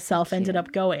Diane and myself ended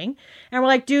up going, and we're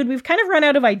like, dude, we've kind of run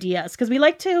out of ideas because we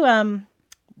like to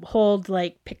hold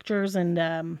like pictures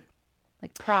and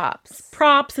Like props.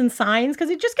 Props and signs, because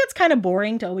it just gets kind of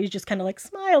boring to always just kind of like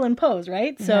smile and pose,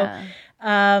 right? So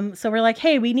so we're like,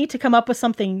 hey, we need to come up with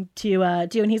something to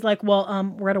do. And he's like,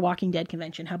 well, we're at a Walking Dead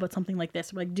convention. How about something like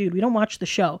this? We're like, dude, we don't watch the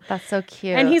show. That's so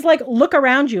cute. And he's like, look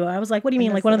around you. I was like, what do you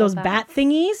mean? Like one of those bat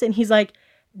thingies? And he's like,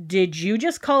 did you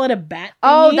just call it a bat thingy?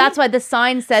 Oh, that's why the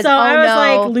sign says, so I was no.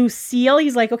 like, Lucille.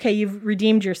 He's like, okay, you've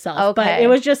redeemed yourself. Okay. But it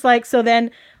was just like, so then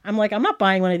I'm like, I'm not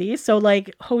buying one of these. So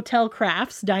like Hotel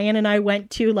Crafts, Diane and I went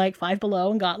to like Five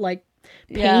Below and got like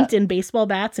paint and baseball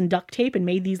bats and duct tape and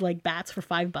made these like bats for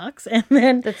 $5. And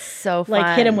then that's so fun.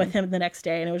 Like hit him with him the next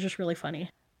day. And it was just really funny.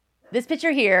 This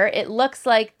picture here, it looks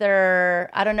like they're,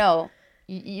 I don't know,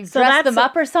 you've dressed them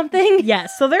up or something?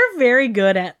 Yes. So they're very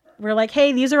good at, we're like,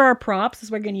 hey, these are our props. This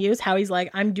is what we're going to use. Howie's like,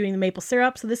 I'm doing the maple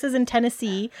syrup. So this is in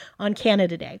Tennessee on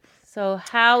Canada Day. So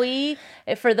Howie,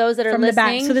 for those that are From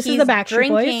listening, so this is the Backstreet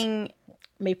drinking Boys.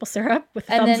 Maple syrup with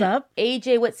and thumbs then up.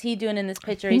 AJ, what's he doing in this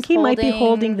picture? I think he might be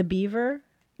holding the beaver.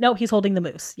 No, he's holding the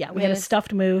moose. Yeah, we had a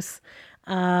stuffed moose.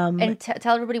 And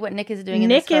tell everybody what Nick is doing in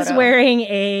Nick this photo. is wearing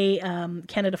a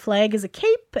Canada flag as a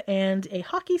cape and a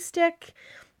hockey stick.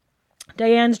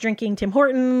 Diane's drinking Tim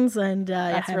Hortons and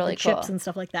That's have really the chips cool. and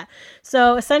stuff like that.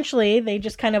 So essentially, they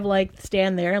just kind of like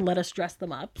stand there and let us dress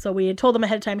them up. So we had told them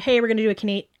ahead of time, hey, we're going to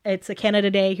do it's a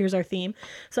Canada Day. Here's our theme.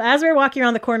 So as we were walking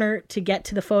around the corner to get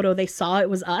to the photo, they saw it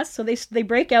was us. So they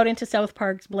break out into South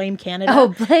Park's Blame Canada. Oh,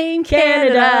 Blame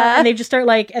Canada. And they just start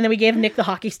like, and then we gave Nick the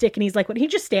hockey stick and he's like, he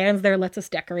just stands there, lets us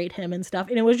decorate him and stuff.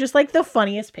 And it was just like the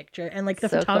funniest picture. And like the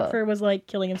photographer was like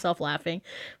killing himself laughing.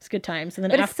 It was good times. And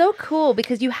then it's so cool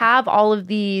because you have all of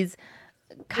these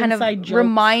kind inside of jokes.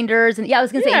 Reminders and I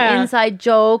was gonna say inside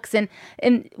jokes and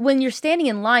when you're standing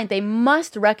in line they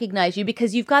must recognize you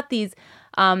because you've got these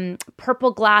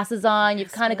purple glasses on,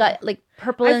 you've kind of got like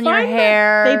purple in your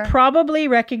hair. They probably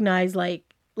recognize like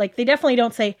they definitely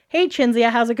don't say, hey, Chinzia,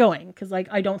 how's it going? Because like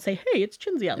I don't say, hey, it's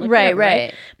Chinzia. Like,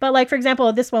 right. But like, for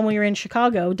example, this one when we were in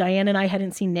Chicago, Diane and I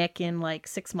hadn't seen Nick in like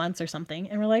 6 months or something.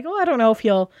 And we're like, oh, I don't know if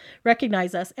he'll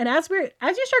recognize us. And as you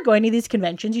start going to these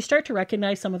conventions, you start to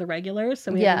recognize some of the regulars.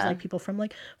 So we have like people from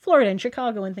like Florida and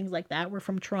Chicago and things like that. We're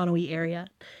from Toronto-y area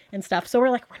and stuff. So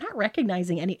we're like, we're not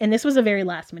recognizing any. And this was a very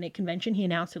last minute convention. He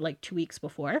announced it like 2 weeks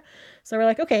before. So we're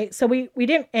like, okay. So we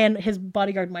didn't, and his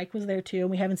bodyguard Mike was there too.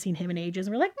 And we haven't seen him in ages.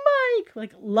 And we're like, Mike,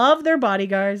 like love their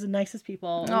bodyguards, the nicest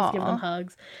people. Always give them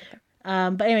hugs.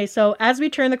 But anyway, so as we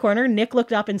turned the corner, Nick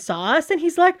looked up and saw us and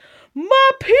he's like, my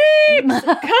peeps,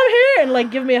 come here and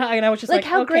like give me a hug. And I was just like,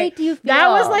 how great do you feel? That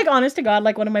was like, honest to God,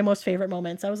 like one of my most favorite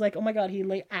moments. I was like, oh my God, he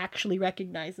like actually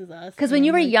recognizes us. Because when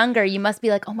you were younger, you must be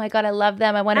like, oh my God, I love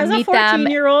them. I want to meet them. As a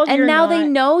 14-year-old, and now they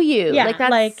know you. Yeah, like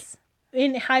that's like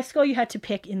in high school, you had to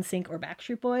pick NSYNC or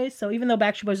Backstreet Boys. So even though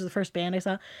Backstreet Boys was the first band I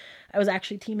saw, I was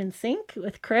actually Team NSYNC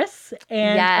with Chris.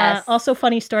 And also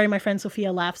funny story my friend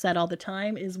Sophia laughs at all the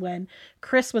time is when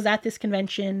Chris was at this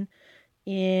convention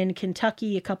in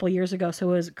Kentucky a couple years ago. So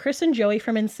it was Chris and Joey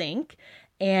from NSYNC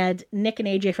and Nick and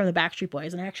AJ from the Backstreet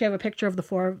Boys. And I actually have a picture of the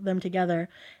four of them together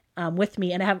with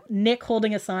me. And I have Nick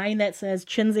holding a sign that says,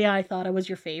 Chinzia, I thought I was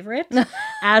your favorite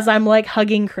as I'm like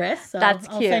hugging Chris. So That's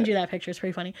cute. I'll send you that picture. It's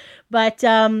pretty funny. But,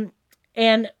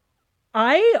 and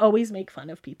I always make fun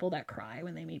of people that cry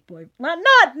when they meet boy.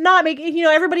 Not make,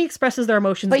 everybody expresses their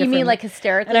emotions But you differently. mean like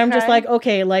hysterically And I'm just cry? like,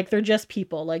 okay, like they're just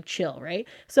people, like chill, right?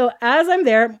 So as I'm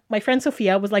there, my friend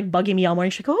Sophia was like bugging me all morning.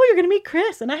 She's like, oh, you're going to meet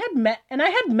Chris. And I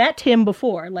had met him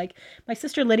before. Like my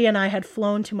sister Lydia and I had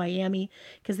flown to Miami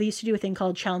because they used to do a thing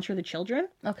called Challenge for the Children.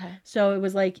 Okay. So it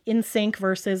was like NSYNC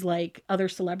versus like other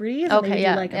celebrities. And Okay, they would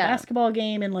yeah, do like a basketball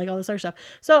game and like all this other stuff.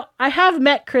 So I have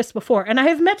met Chris before and I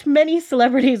have met many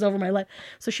celebrities over my life.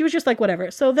 So she was just like, whatever.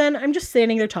 So then I'm just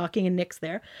standing there talking and Nick's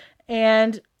there.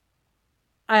 And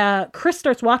Chris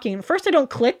starts walking. First I don't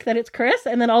click that it's Chris.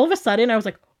 And then all of a sudden I was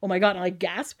like, oh my God, and I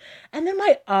gasp. And then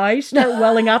my eyes start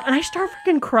welling up and I start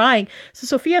freaking crying. So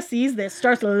Sophia sees this,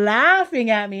 starts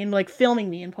laughing at me and like filming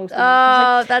me and posting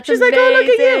it. She's like, oh,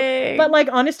 look at you. But like,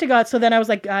 honest to God. So then I was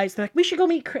like, guys, they're like, we should go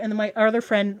meet Chris. And then my other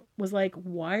friend was like,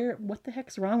 what the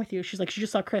heck's wrong with you? She's like, she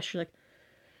just saw Chris. She's like,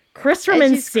 Chris from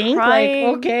NSYNC,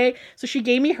 like, okay. So she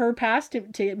gave me her pass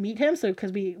to meet him. So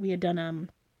because we had done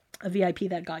a VIP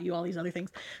that got you all these other things.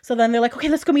 So then they're like, okay,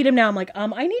 let's go meet him now. I'm like,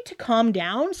 I need to calm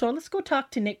down. So let's go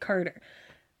talk to Nick Carter.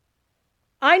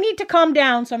 I need to calm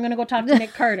down, so I'm going to go talk to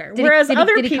Nick Carter. Whereas other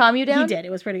people, did he calm you down? He did.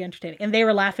 It was pretty entertaining. And they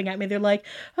were laughing at me. They're like,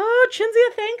 oh,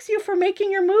 Chinzia, thanks you for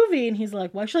making your movie. And he's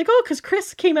like, why? She's like, oh, because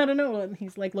Chris came out of nowhere. And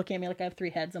he's like looking at me like I have 3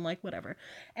 heads. I'm like, whatever.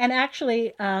 And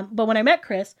actually, but when I met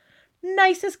Chris,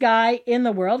 nicest guy in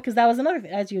the world, because that was another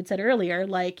thing, as you had said earlier,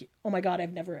 like, oh my God,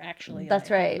 I've never actually. That's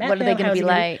like, right. What are they going to be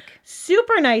like?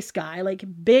 Super nice guy, like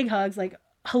big hugs, like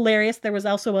hilarious. There was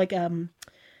also like a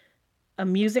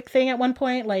music thing at one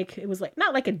point, like it was like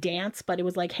not like a dance, but it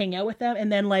was like hang out with them,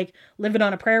 and then like Living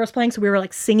on a Prayer was playing, so we were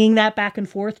like singing that back and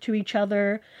forth to each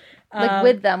other. Like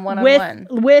with them, one-on-one.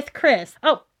 With Chris.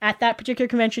 Oh, at that particular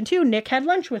convention too, Nick had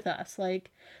lunch with us.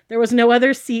 Like, there was no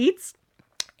other seats.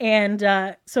 And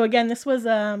so again, this was...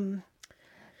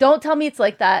 Don't tell me it's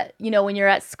like that, you know, when you're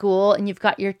at school and you've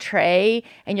got your tray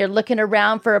and you're looking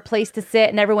around for a place to sit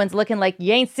and everyone's looking like,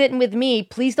 you ain't sitting with me.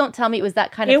 Please don't tell me it was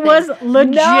that kind of thing. It was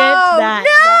legit that.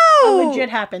 No! That legit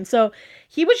happened. So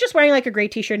he was just wearing like a gray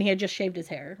t-shirt and he had just shaved his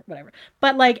hair, whatever.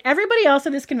 But like everybody else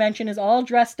at this convention is all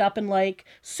dressed up in like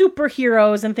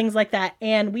superheroes and things like that.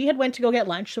 And we had went to go get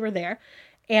lunch, so we're there.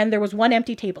 And there was one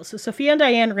empty table. So Sophia and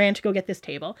Diane ran to go get this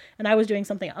table and I was doing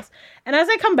something else. And as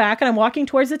I come back and I'm walking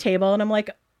towards the table and I'm like,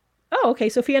 oh, okay,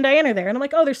 Sophia and Diane are there. And I'm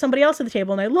like, oh, there's somebody else at the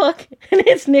table. And I look and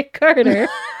it's Nick Carter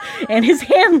and his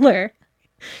handler,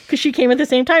 because she came at the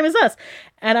same time as us.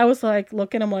 And I was like,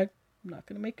 looking, I'm like, I'm not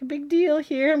going to make a big deal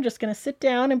here. I'm just going to sit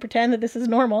down and pretend that this is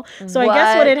normal. So I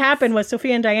guess what had happened was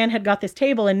Sophia and Diane had got this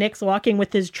table and Nick's walking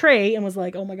with his tray and was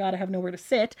like, oh my God, I have nowhere to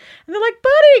sit. And they're like,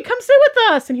 buddy, come sit with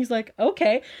us. And he's like,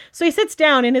 okay. So he sits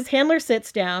down and his handler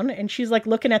sits down and she's like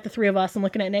looking at the three of us and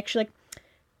looking at Nick. She's like,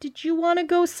 did you want to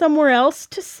go somewhere else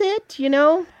to sit, you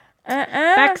know,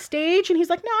 backstage? And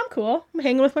he's like, no, I'm cool. I'm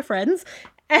hanging with my friends.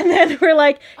 And then we're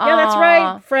like, yeah, that's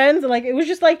right, friends. And like, it was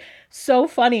just like so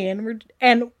funny.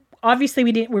 And obviously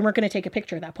we weren't going to take a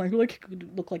picture at that point. We're like,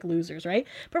 look like losers, right?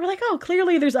 But we're like, oh,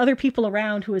 clearly there's other people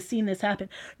around who have seen this happen.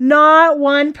 Not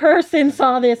one person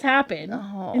saw this happen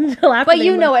until after. But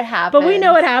you know it happened. But we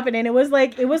know it happened, and it was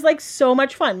like so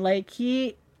much fun. Like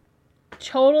he,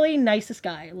 totally nicest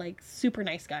guy, like super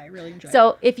nice guy. I really enjoyed.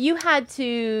 So if you had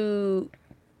to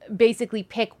basically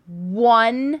pick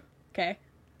one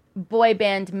boy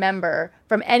band member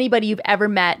from anybody you've ever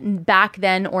met back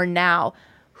then or now,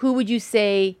 who would you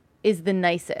say is the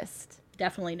nicest?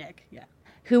 Definitely Nick, yeah.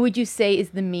 Who would you say is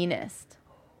the meanest?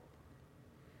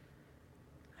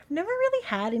 I've never really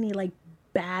had any like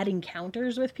bad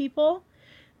encounters with people.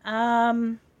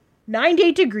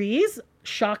 98 Degrees,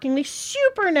 shockingly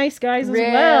super nice guys as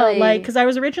well. Like, because I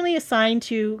was originally assigned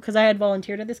to, because I had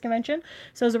volunteered at this convention,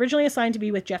 so I was originally assigned to be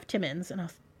with Jeff Timmons, and I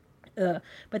was,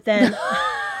 but then...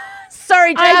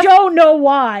 Sorry, Jeff. I don't know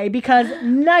why, because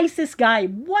nicest guy,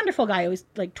 wonderful guy, always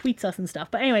like tweets us and stuff.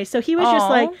 But anyway, so he was just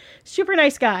like super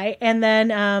nice guy. And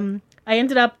then I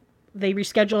ended up, they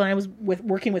rescheduled and I was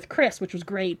working with Chris, which was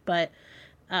great. But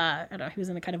I don't know, he was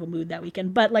in a kind of a mood that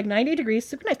weekend. But like 98 Degrees,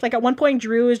 super nice. Like at one point,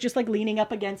 Drew is just like leaning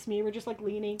up against me. We're just like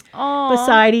leaning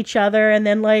beside each other. And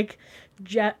then like,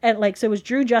 and like, so it was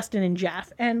Drew, Justin, and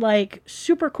Jeff. And like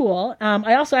super cool.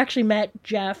 I also actually met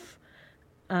Jeff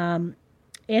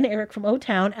and Eric from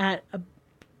O-Town at a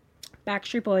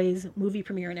Backstreet Boys movie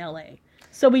premiere in LA.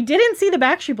 So we didn't see the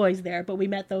Backstreet Boys there, but we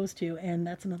met those two, and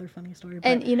that's another funny story. But...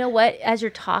 And you know what? As you're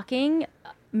talking,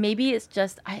 maybe it's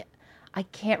just I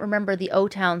can't remember the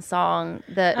O-Town song.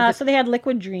 So they had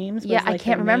Liquid Dreams. Yeah, like I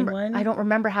can't remember. I don't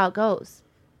remember how it goes.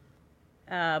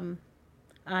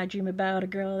 I dream about a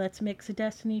girl that's mix of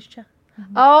Destiny's Child.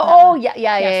 Yeah.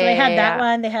 So they had that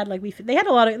one. They had like they had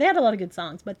a lot of good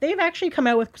songs, but they've actually come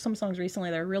out with some songs recently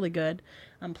that are really good.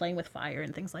 Playing with Fire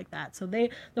and things like that. So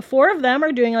the four of them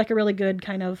are doing like a really good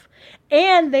kind of,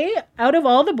 and they, out of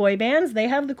all the boy bands, they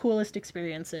have the coolest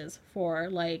experiences for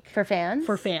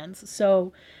fans.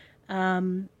 So,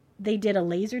 they did a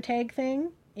laser tag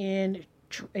thing in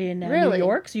New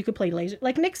York, so you could play laser.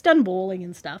 Like Nick's done bowling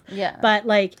and stuff. Yeah, but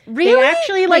like they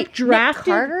actually like drafted.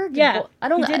 Nick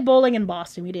Carter? He did bowling in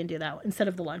Boston. We didn't do that. Instead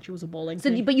of the lunch, it was a bowling.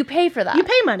 So, but you pay for that. You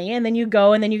pay money, and then you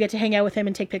go, and then you get to hang out with him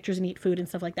and take pictures and eat food and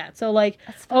stuff like that. So like,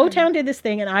 O-Town did this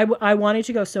thing, and I wanted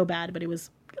to go so bad, but it was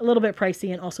a little bit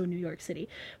pricey, and also New York City.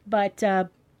 But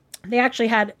they actually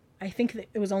had. I think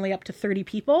it was only up to 30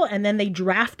 people, and then they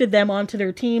drafted them onto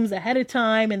their teams ahead of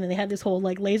time, and then they had this whole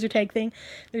like laser tag thing.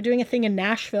 They're doing a thing in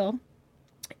Nashville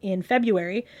in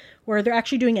February where they're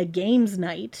actually doing a games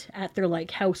night at their like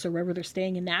house or wherever they're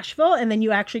staying in Nashville, and then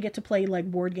you actually get to play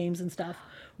like board games and stuff.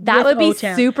 That would be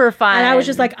O-Town. Super fun. And I was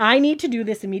just like, I need to do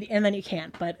this immediately, and then you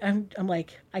can't. But I'm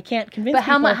like, I can't convince. But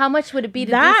people. How much would it be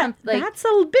to do something? Like, that's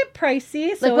a bit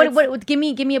pricey. So like what? Give me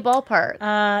a ballpark.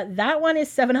 That one is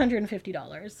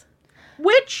 $750.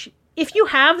 Which, if you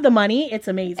have the money, it's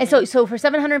amazing. And so for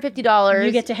 $750,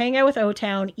 you get to hang out with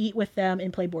O-Town, eat with them,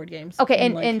 and play board games.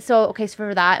 Okay, so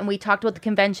for that, and we talked about the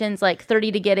conventions, like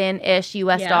 $30 to get in ish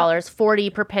US dollars,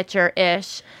 $40 per picture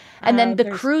ish, And then the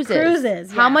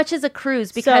cruises. How much is a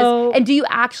cruise? Because and do you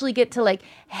actually get to like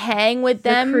hang with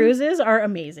them? The cruises are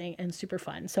amazing and super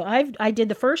fun. So I did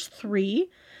the first 3.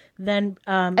 Then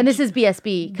and this is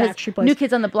BSB because New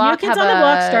Kids on the Block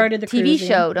started the TV cruising.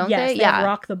 show, don't they? Yeah,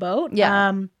 Rock the Boat.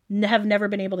 Yeah. Have never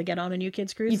been able to get on a New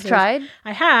Kids cruise. You've tried?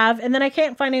 I have, and then I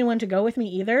can't find anyone to go with me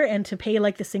either. And to pay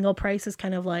like the single price is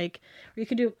kind of like, or you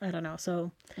could do, I don't know.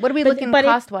 So what are we looking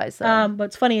cost wise?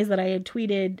 What's funny is that I had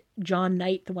tweeted John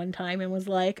Knight the one time and was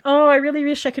like, "Oh, I really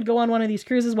wish I could go on one of these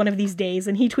cruises one of these days."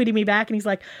 And he tweeted me back and he's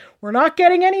like, "We're not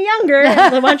getting any younger."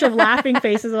 And a bunch of laughing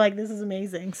faces are like, "This is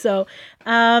amazing." So,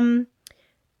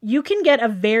 you can get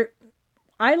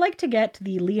I like to get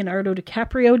the Leonardo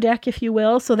DiCaprio deck, if you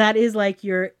will. So that is like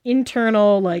your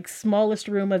internal, like smallest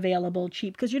room available,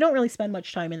 cheap, because you don't really spend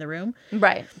much time in the room.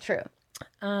 Right. True.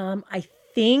 I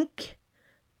think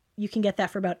you can get that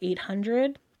for about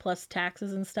 $800 plus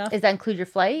taxes and stuff. Does that include your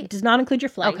flight? It does not include your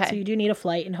flight. Okay. So you do need a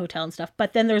flight and hotel and stuff.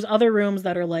 But then there's other rooms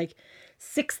that are like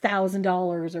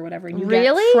 $6,000 or whatever. And you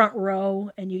get front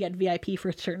row and you get VIP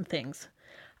for certain things.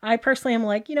 I personally am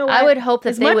like, you know what? I would hope that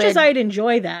as much as I'd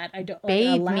enjoy that, I don't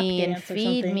bathe me and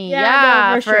feed me.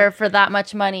 For that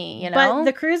much money, you know. But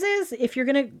the cruises, if you're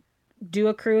gonna do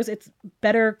a cruise, it's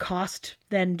better cost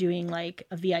than doing like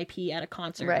a VIP at a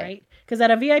concert, right? Because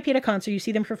at a VIP at a concert, you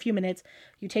see them for a few minutes,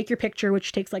 you take your picture,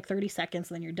 which takes like 30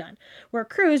 seconds, and then you're done. Where a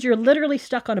cruise, you're literally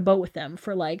stuck on a boat with them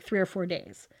for like 3 or 4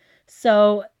 days.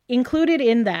 So included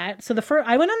in that,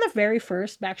 I went on the very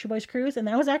first Backstreet Boys cruise, and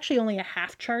that was actually only a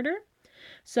half charter.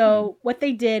 So what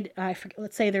they did, I forget,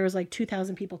 let's say there was like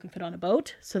 2,000 people can fit on a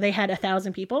boat. So they had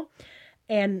 1,000 people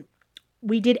and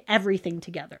we did everything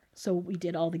together. So we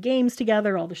did all the games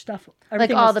together, all the stuff. Like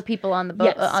all the people on the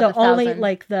boat. Yes, so only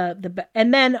like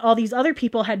and then all these other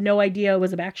people had no idea it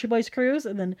was a Backstreet Boys cruise.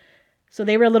 And then, so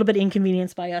they were a little bit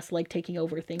inconvenienced by us like taking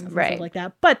over things and stuff like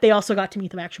that. But they also got to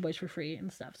meet the Backstreet Boys for free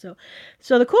and stuff.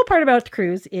 So the cool part about the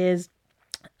cruise is,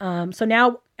 so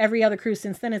now every other cruise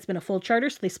since then, it's been a full charter.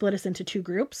 So they split us into 2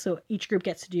 groups. So each group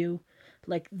gets to do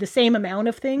like the same amount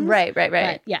of things. Right.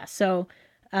 But, yeah. So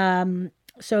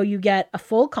you get a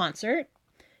full concert.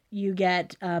 You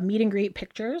get meet and greet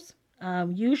pictures.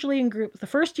 Usually in groups. The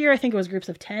first year, I think it was groups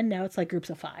of 10. Now it's like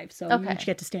groups of 5. So you each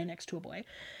get to stand next to a boy.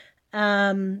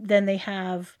 Then they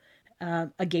have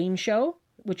a game show,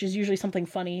 which is usually something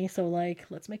funny. So like,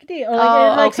 let's make a deal.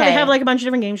 So they have like a bunch of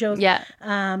different game shows. Yeah.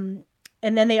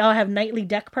 And then they all have nightly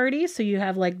deck parties. So you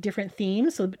have like different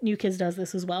themes. So New Kids does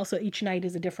this as well. So each night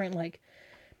is a different, like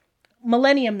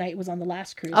Millennium Night was on the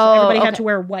last cruise. So everybody had to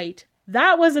wear white.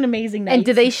 That was an amazing night. And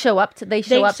do they show up to? They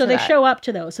show up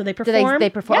to those. So they perform. They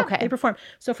perform. Yeah, they perform.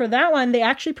 So for that one, they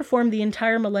actually performed the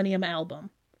entire Millennium album.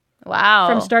 Wow.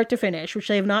 From start to finish, which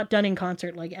they have not done in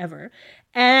concert like ever.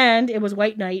 And it was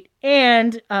White Night.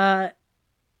 And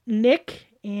Nick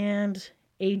and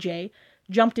AJ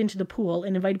jumped into the pool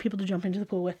and invited people to jump into the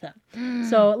pool with them.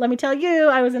 So let me tell you,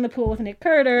 I was in the pool with Nick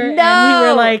Carter. And we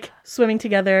were like swimming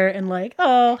together and like,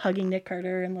 hugging Nick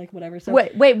Carter and like whatever. So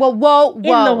wait, whoa. In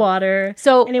the water.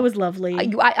 So, and it was lovely.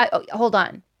 I hold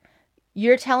on.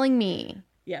 You're telling me.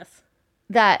 Yes.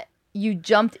 That you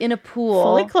jumped in a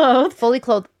pool. Fully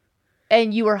clothed.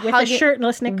 And you were with hugging. A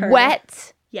shirtless Nick Carter.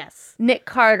 Wet. Yes. Nick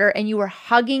Carter, and you were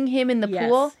hugging him in the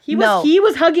pool? He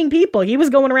was hugging people. He was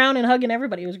going around and hugging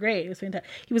everybody. It was great. It was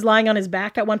fantastic. He was lying on his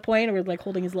back at one point and we were like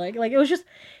holding his leg. Like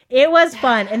it was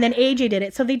fun. And then AJ did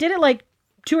it. So they did it like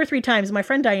 2 or 3 times. My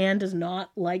friend Diane does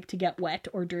not like to get wet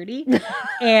or dirty.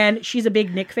 And she's a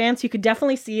big Nick fan. So you could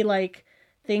definitely see like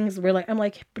things where like, I'm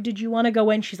like, but did you want to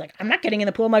go in? She's like, I'm not getting in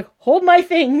the pool. I'm like, hold my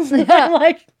things. I'm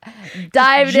like,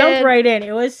 jump right in.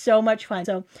 It was so much fun.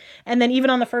 So, and then even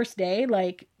on the first day,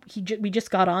 like we just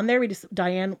got on there.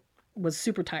 Diane was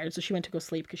super tired. So she went to go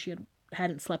sleep because she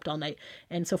hadn't slept all night.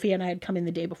 And Sophia and I had come in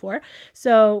the day before.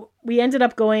 So we ended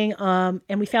up going,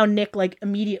 and we found Nick like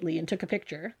immediately and took a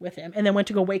picture with him and then went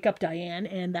to go wake up Diane.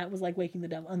 And that was like waking the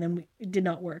devil. And then it did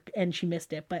not work and she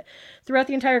missed it. But throughout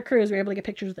the entire cruise, we were able to get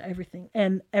pictures of everything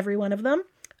and every one of them.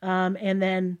 And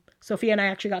then Sophia and I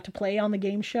actually got to play on the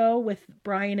game show with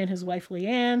Brian and his wife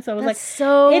Leanne. So it was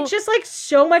it's just like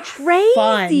so much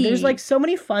fun. There's like so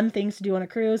many fun things to do on a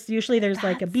cruise. Usually there's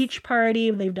like a beach party.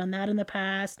 They've done that in the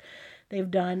past. They've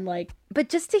done like... But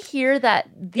just to hear that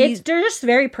they're just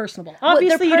very personable.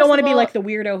 Obviously, you don't want to be like the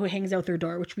weirdo who hangs out their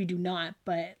door, which we do not,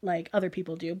 but like other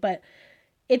people do. But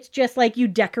it's just like you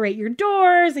decorate your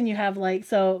doors and you have like,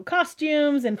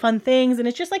 costumes and fun things. And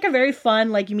it's just like a very fun,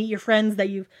 like you meet your friends that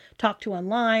you've talked to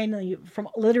online from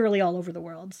literally all over the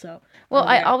world. So, well,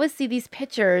 I always see these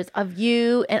pictures of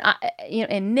you and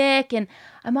and Nick, and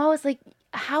I'm always like,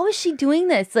 how is she doing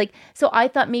this? Like, so I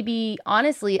thought maybe,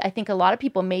 honestly, I think a lot of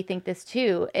people may think this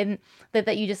too, and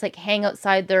that you just like hang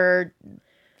outside their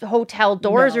hotel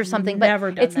doors or something,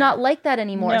 but it's not like that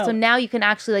anymore. No. So now you can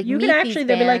actually like they'll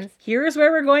be like, here's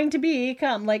where we're going to be.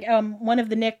 Come, like one of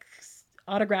the Nick's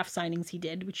autograph signings he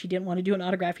did, which he didn't want to do an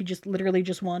autograph. He just literally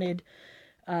just wanted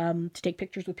to take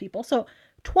pictures with people. So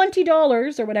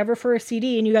 $20 or whatever for a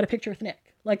CD, and you got a picture with Nick.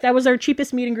 Like that was our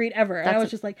cheapest meet and greet ever. And I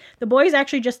was just like, the boys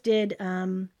actually just did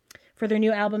for their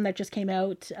new album that just came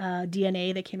out,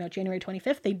 DNA, that came out January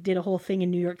 25th. They did a whole thing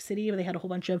in New York City where they had a whole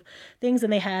bunch of things,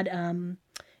 and they had an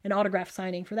autograph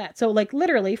signing for that. So like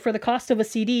literally for the cost of a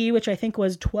CD, which I think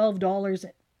was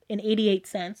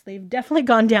 $12.88, they've definitely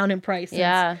gone down in price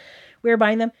since we were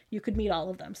buying them. You could meet all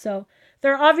of them. So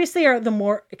there obviously are the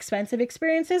more expensive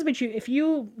experiences, but if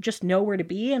you just know where to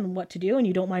be and what to do, and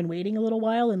you don't mind waiting a little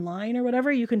while in line or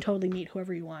whatever, you can totally meet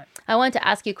whoever you want. I wanted to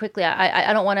ask you quickly.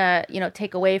 I don't want to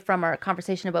take away from our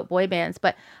conversation about boy bands,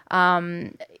 but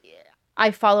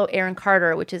I follow Aaron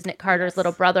Carter, which is Nick Carter's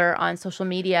little brother, on social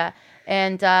media.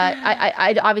 And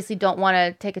I obviously don't want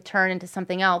to take a turn into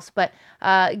something else, but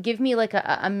give me like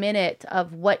a minute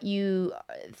of what you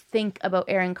think about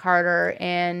Aaron Carter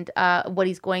and what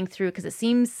he's going through, because it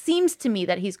seems to me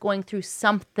that he's going through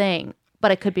something,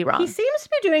 but I could be wrong. He seems to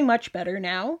be doing much better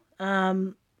now.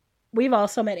 We've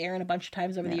also met Aaron a bunch of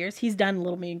times over the years. He's done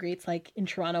little meet and greets, like in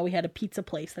Toronto. We had a pizza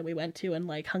place that we went to and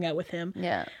like hung out with him.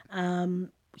 Yeah.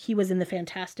 He was in the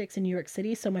Fantastics in New York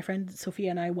City, so my friend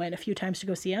Sophia and I went a few times to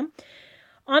go see him.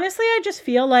 Honestly, I just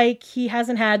feel like he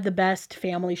hasn't had the best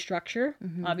family structure,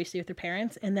 obviously with their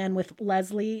parents. And then with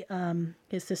Leslie,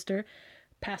 his sister,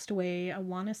 passed away, I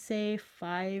want to say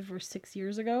 5 or 6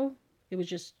 years ago.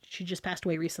 She just passed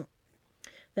away recently.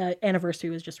 The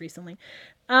anniversary was just recently.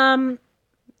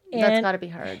 That's got to be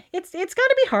hard. It's got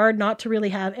to be hard not to really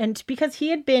have, and because he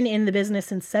had been in the business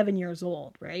since 7 years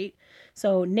old, right?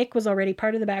 So Nick was already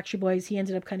part of the Backstreet Boys. He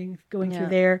ended up kind of going through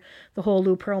there, the whole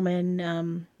Lou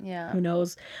Pearlman, who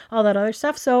knows, all that other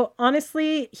stuff. So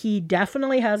honestly, he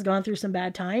definitely has gone through some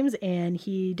bad times, and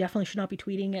he definitely should not be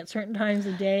tweeting at certain times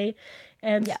of day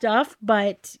and stuff.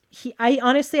 But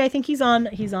I think he's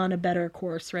on a better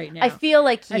course right now. I feel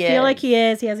like he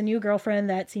is. He has a new girlfriend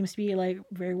that seems to be like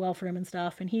very well for him and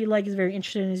stuff, and he like is very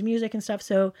interested in his music and stuff.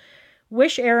 So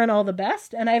wish Aaron all the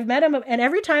best. And I've met him, and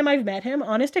every time I've met him,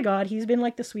 honest to God, he's been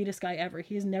like the sweetest guy ever.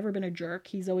 He's never been a jerk.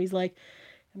 He's always like,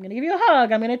 I'm going to give you a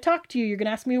hug. I'm going to talk to you. You're going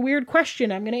to ask me a weird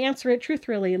question. I'm going to answer it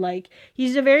truthfully. Like,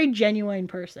 he's a very genuine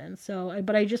person. So,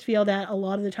 but I just feel that a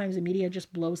lot of the times the media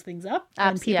just blows things up.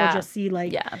 And people just see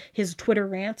like his Twitter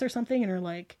rants or something and are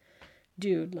like,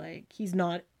 dude, like, he's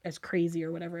not as crazy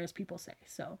or whatever as people say.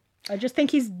 So I just think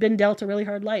he's been dealt a really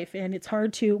hard life, and it's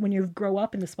hard to, when you grow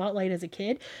up in the spotlight as a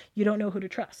kid, you don't know who to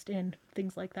trust and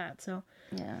things like that. So,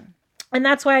 and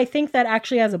that's why I think that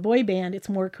actually as a boy band, it's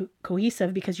more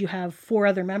cohesive, because you have 4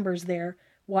 other members there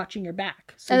watching your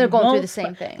back. So and they're going through the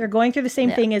same thing. They're going through the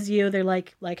same thing as you. They're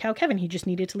like how Kevin, he just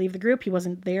needed to leave the group. He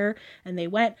wasn't there and they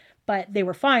went, but they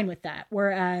were fine with that.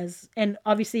 Whereas, and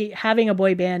obviously having a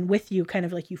boy band with you, kind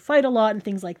of like you fight a lot and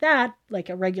things like that, like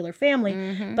a regular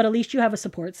family, but at least you have a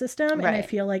support system. Right. And I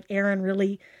feel like Aaron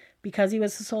really, because he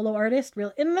was a solo artist,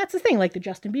 really, and that's the thing, like the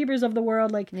Justin Biebers of the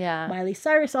world, like Miley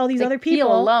Cyrus, all these other people.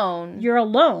 Feel alone. You're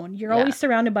alone. You're always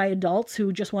surrounded by adults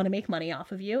who just want to make money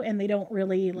off of you, and they don't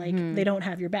really they don't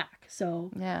have your back. So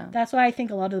that's why I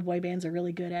think a lot of the boy bands are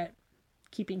really good at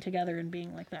keeping together and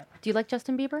being like that. Do you like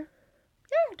Justin Bieber?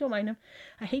 Yeah, don't mind him.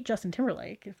 I hate Justin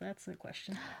Timberlake, if that's the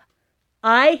question.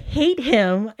 I hate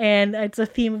him, and it's a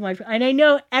theme of and I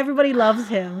know everybody loves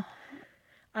him.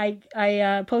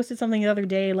 I posted something the other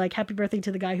day, like, happy birthday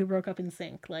to the guy who broke up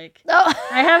NSYNC. Like,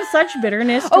 I have such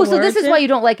bitterness towards so this is why you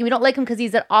don't like him. You don't like him because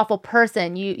he's an awful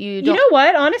person. You know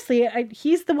what? Honestly,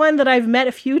 he's the one that I've met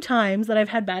a few times that I've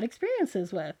had bad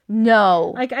experiences with.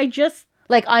 No. Like, I just...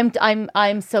 Like,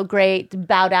 I'm so great.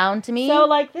 Bow down to me. So,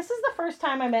 like, this is the first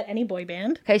time I met any boy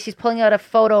band. Okay, she's pulling out a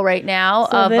photo right now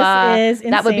of this is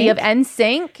that would be of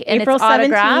NSYNC, and April it's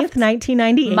autographed. 17th,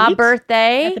 1998. My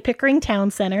birthday at the Pickering Town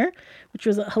Center, which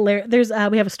was hilarious.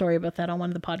 We have a story about that on one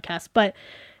of the podcasts, but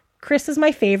Chris is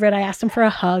my favorite. I asked him for a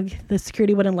hug. The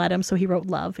security wouldn't let him, so he wrote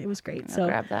love. It was great. I'll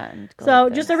grab that. And go so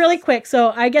just a really quick. So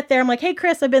I get there. I'm like, hey,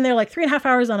 Chris, I've been there like 3.5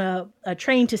 hours on a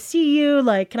train to see you.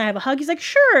 Like, can I have a hug? He's like,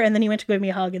 sure. And then he went to give me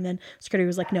a hug, and then security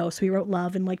was like, no. So he wrote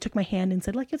love and like took my hand and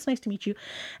said, like, it's nice to meet you.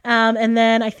 And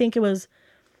then I think it was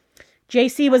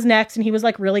JC was next, and he was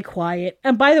like really quiet.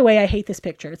 And by the way, I hate this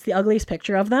picture. It's the ugliest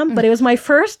picture of them, but it was my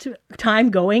first time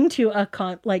going to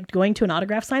going to an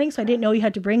autograph signing, so I didn't know you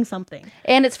had to bring something.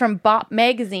 And it's from Bop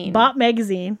Magazine. Bop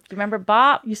Magazine. Do you remember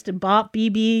Bop? Used to Bop,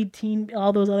 BB, Teen,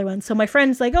 all those other ones. So my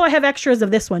friend's like, "Oh, I have extras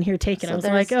of this one. Here, take it." So I was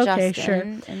like, "Okay,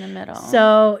 Justin sure." in the middle.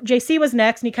 So JC was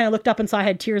next, and he kind of looked up and saw I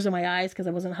had tears in my eyes because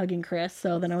I wasn't hugging Chris.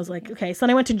 So then I was like, "Okay." So then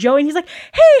I went to Joey, and he's like,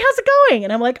 "Hey, how's it going?"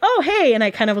 And I'm like, "Oh, hey." And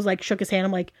I kind of was like, shook his hand.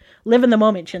 I'm like, "Live in the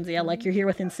moment, Shinzia. Like, you're here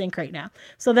with NSYNC right now."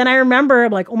 So then I remember,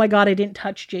 like, oh my God, I didn't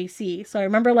touch JC. So I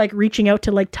remember like reaching out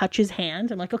to like touch his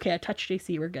hand. I'm like, okay, I touched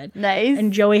JC. We're good. Nice.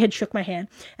 And Joey had shook my hand.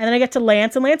 And then I get to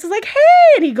Lance, and Lance is like,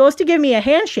 "Hey," and he goes to give me a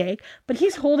handshake, but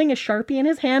he's holding a Sharpie in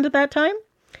his hand at that time.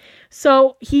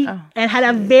 So he had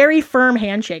a very firm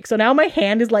handshake. So now my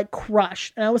hand is like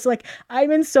crushed. And I was like,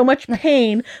 I'm in so much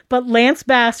pain, but Lance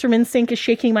Bass from NSYNC is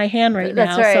shaking my hand right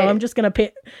now. Right. So I'm just going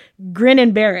to grin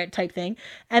and bear it type thing.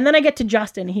 And then I get to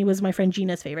Justin. He was my friend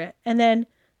Gina's favorite. And then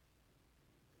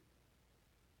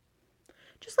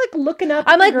just like looking up.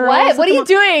 I'm like, what? What are you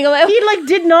doing? He like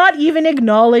did not even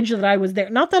acknowledge that I was there.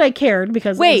 Not that I cared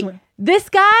because this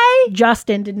guy?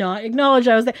 Justin did not acknowledge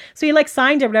I was there. So he like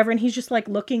signed it or whatever, and he's just like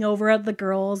looking over at the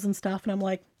girls and stuff. And I'm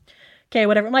like, okay,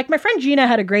 whatever. Like my friend Gina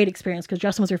had a great experience because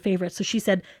Justin was her favorite. So she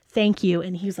said, "Thank you."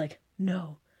 And he was like,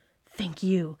 "No, thank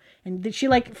you." And she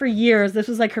like for years, this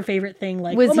was like her favorite thing.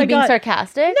 Like, was he being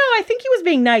sarcastic? No, I think he was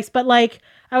being nice, but like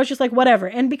I was just like, whatever.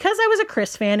 And because I was a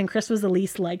Chris fan and Chris was the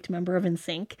least liked member of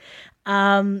NSYNC,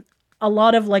 a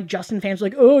lot of like Justin fans were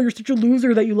like, "Oh, you're such a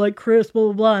loser that you like Chris, blah,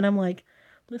 blah, blah." And I'm like,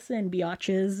 listen,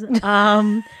 biatches.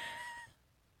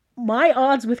 My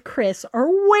odds with Chris are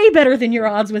way better than your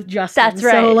odds with Justin. That's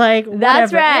right. So like, whatever.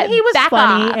 That's right. And he was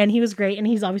funny off. and he was great and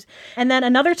he's always. And then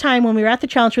another time when we were at the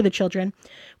Challenge for the Children,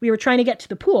 we were trying to get to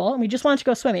the pool and we just wanted to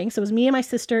go swimming. So it was me and my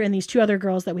sister and these two other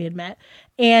girls that we had met.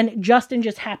 And Justin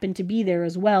just happened to be there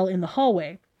as well in the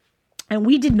hallway. And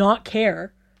we did not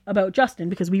care about Justin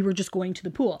because we were just going to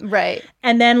the pool. Right.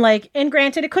 And then and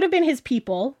granted, it could have been his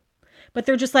people. But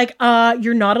they're just like,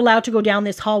 you're not allowed to go down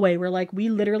this hallway. We're like, we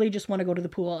literally just want to go to the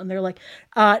pool. And they're like,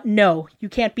 no, you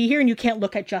can't be here and you can't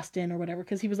look at Justin or whatever.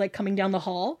 Because he was like coming down the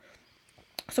hall.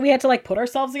 So we had to like put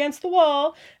ourselves against the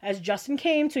wall as Justin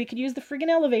came so he could use the friggin'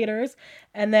 elevators.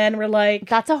 And then we're like...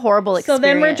 That's a horrible experience. So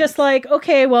then we're just like,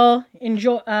 okay, well,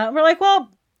 enjoy. We're like, well...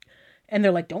 And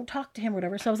they're like, don't talk to him or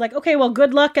whatever. So I was like, okay, well,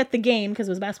 good luck at the game. Because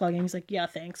it was a basketball game. He's like, yeah,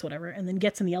 thanks, whatever. And then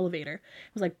gets in the elevator.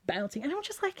 It was like bouncing. And I'm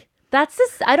just like... That's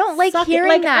just, I don't like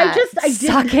hearing that. I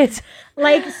suck it.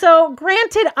 Like, so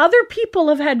granted, other people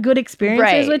have had good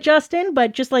experiences with Justin,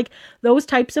 but just like those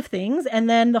types of things. And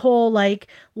then the whole like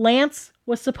Lance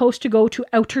was supposed to go to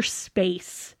outer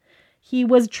space. He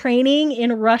was training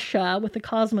in Russia with the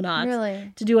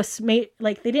cosmonauts to do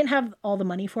like they didn't have all the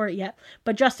money for it yet.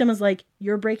 But Justin was like,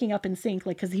 "You're breaking up NSYNC,"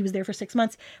 like because he was there for 6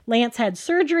 months. Lance had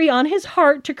surgery on his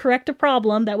heart to correct a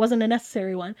problem that wasn't a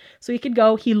necessary one, so he could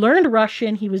go. He learned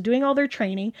Russian. He was doing all their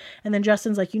training, and then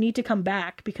Justin's like, "You need to come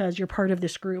back because you're part of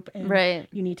this group, and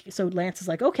you need to." So Lance is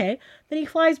like, "Okay." Then he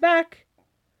flies back,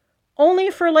 only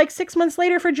for like 6 months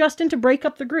later for Justin to break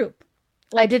up the group.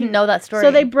 Like, I didn't know that story. So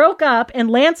they broke up,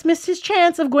 and Lance missed his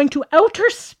chance of going to outer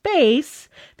space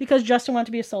because Justin wanted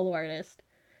to be a solo artist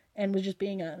and was just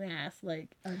being an ass. Like,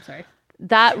 I'm sorry.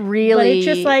 That really... But it's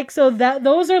just like, so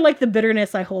those are like the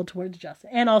bitterness I hold towards Justin.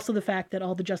 And also the fact that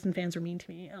all the Justin fans were mean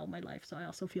to me all my life. So I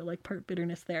also feel like part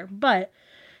bitterness there. But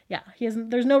yeah,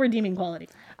 there's no redeeming quality.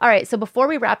 All right. So before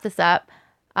we wrap this up,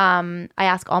 I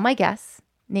ask all my guests,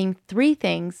 name 3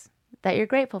 things that you're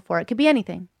grateful for. It could be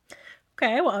anything.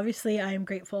 Okay, well, obviously, I am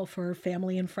grateful for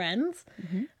family and friends.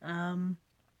 Mm-hmm.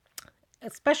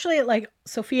 Especially, like,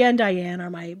 Sophia and Diane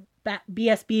are my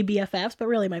BSB BFFs, but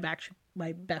really my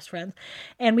best friends.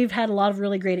 And we've had a lot of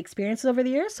really great experiences over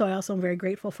the years, so I also am very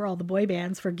grateful for all the boy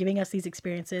bands for giving us these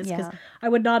experiences, because I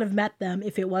would not have met them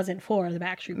if it wasn't for the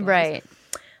Backstreet Boys. Right.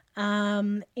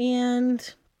 And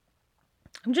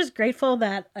I'm just grateful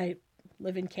that I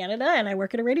live in Canada and I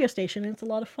work at a radio station and it's a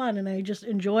lot of fun and I just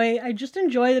enjoy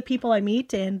the people I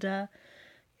meet and I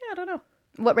don't know.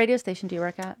 What radio station do you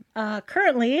work at?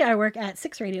 Currently I work at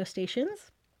 6 radio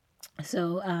stations.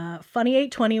 So Funny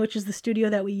 820, which is the studio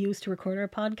that we use to record our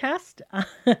podcast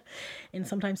and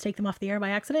sometimes take them off the air by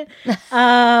accident.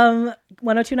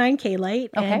 1029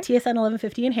 K-Light and TSN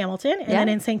 1150 in Hamilton. And then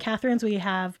in St. Catharines we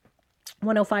have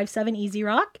 1057 Easy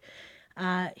Rock,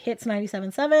 Hits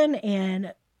 97.7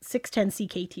 and 610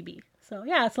 CKTB. So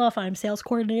yeah, it's a lot of fun. I'm sales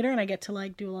coordinator, and I get to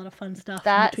like do a lot of fun stuff.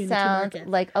 That between sounds the two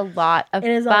like a lot of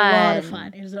fun. It is a lot of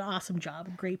fun. It is an awesome job.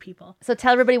 Great people. So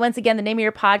tell everybody once again the name of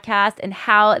your podcast and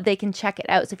how they can check it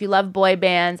out. So if you love boy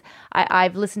bands,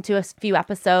 I've listened to a few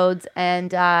episodes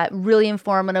and really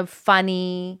informative,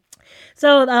 funny.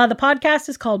 So the podcast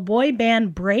is called Boy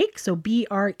Band Break. So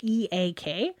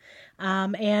BREAK.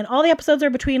 And all the episodes are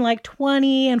between like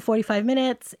 20 and 45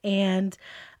 minutes. And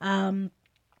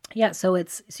yeah, so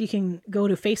you can go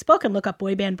to Facebook and look up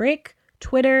Boy Band Break,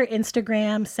 Twitter,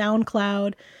 Instagram,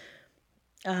 SoundCloud,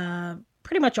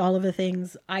 pretty much all of the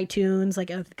things, iTunes, like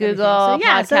Google, so,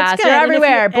 yeah, podcasts, so it's good. You're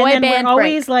everywhere. Boy Band we're Break.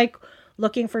 Always like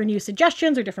looking for new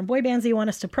suggestions or different boy bands that you want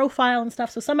us to profile and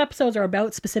stuff. So some episodes are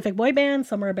about specific boy bands.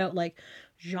 Some are about like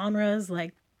genres,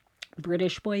 like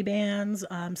British boy bands.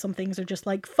 Some things are just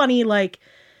like funny, like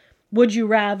would you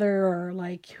rather, or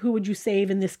like who would you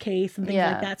save in this case, and things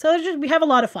like that. So we have a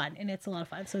lot of fun, and it's a lot of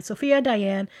fun. So Sophia,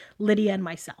 Diane, Lydia, and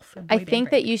myself. I think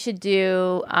that you should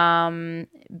do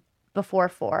Before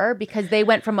 4, because they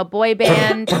went from a boy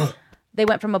band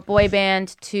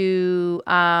to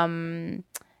on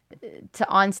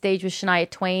stage with Shania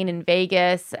Twain in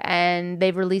Vegas, and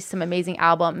they've released some amazing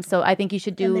albums. So I think you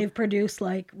should do. And they've produced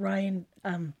like Ryan.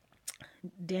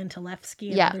 Dan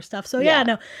Talevsky and other stuff. So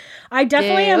no, I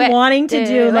definitely am wanting to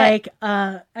do like,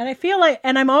 and I feel like,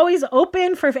 and I'm always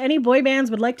open for if any boy bands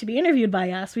would like to be interviewed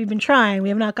by us. We've been trying, we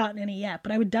have not gotten any yet,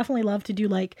 but I would definitely love to do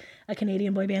like a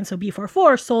Canadian boy band. So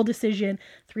B44, Soul Decision,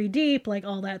 3 Deep, like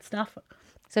all that stuff.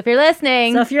 So if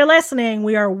you're listening,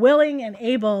 we are willing and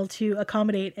able to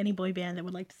accommodate any boy band that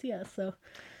would like to see us. So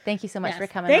thank you so much for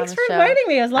coming. Thanks for inviting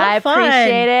me. It was a lot of fun. I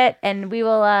appreciate it. And we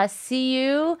will see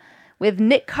you with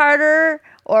Nick Carter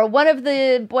or one of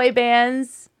the boy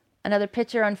bands. Another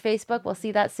picture on Facebook. We'll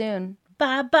see that soon.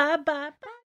 Bye, bye, bye, bye.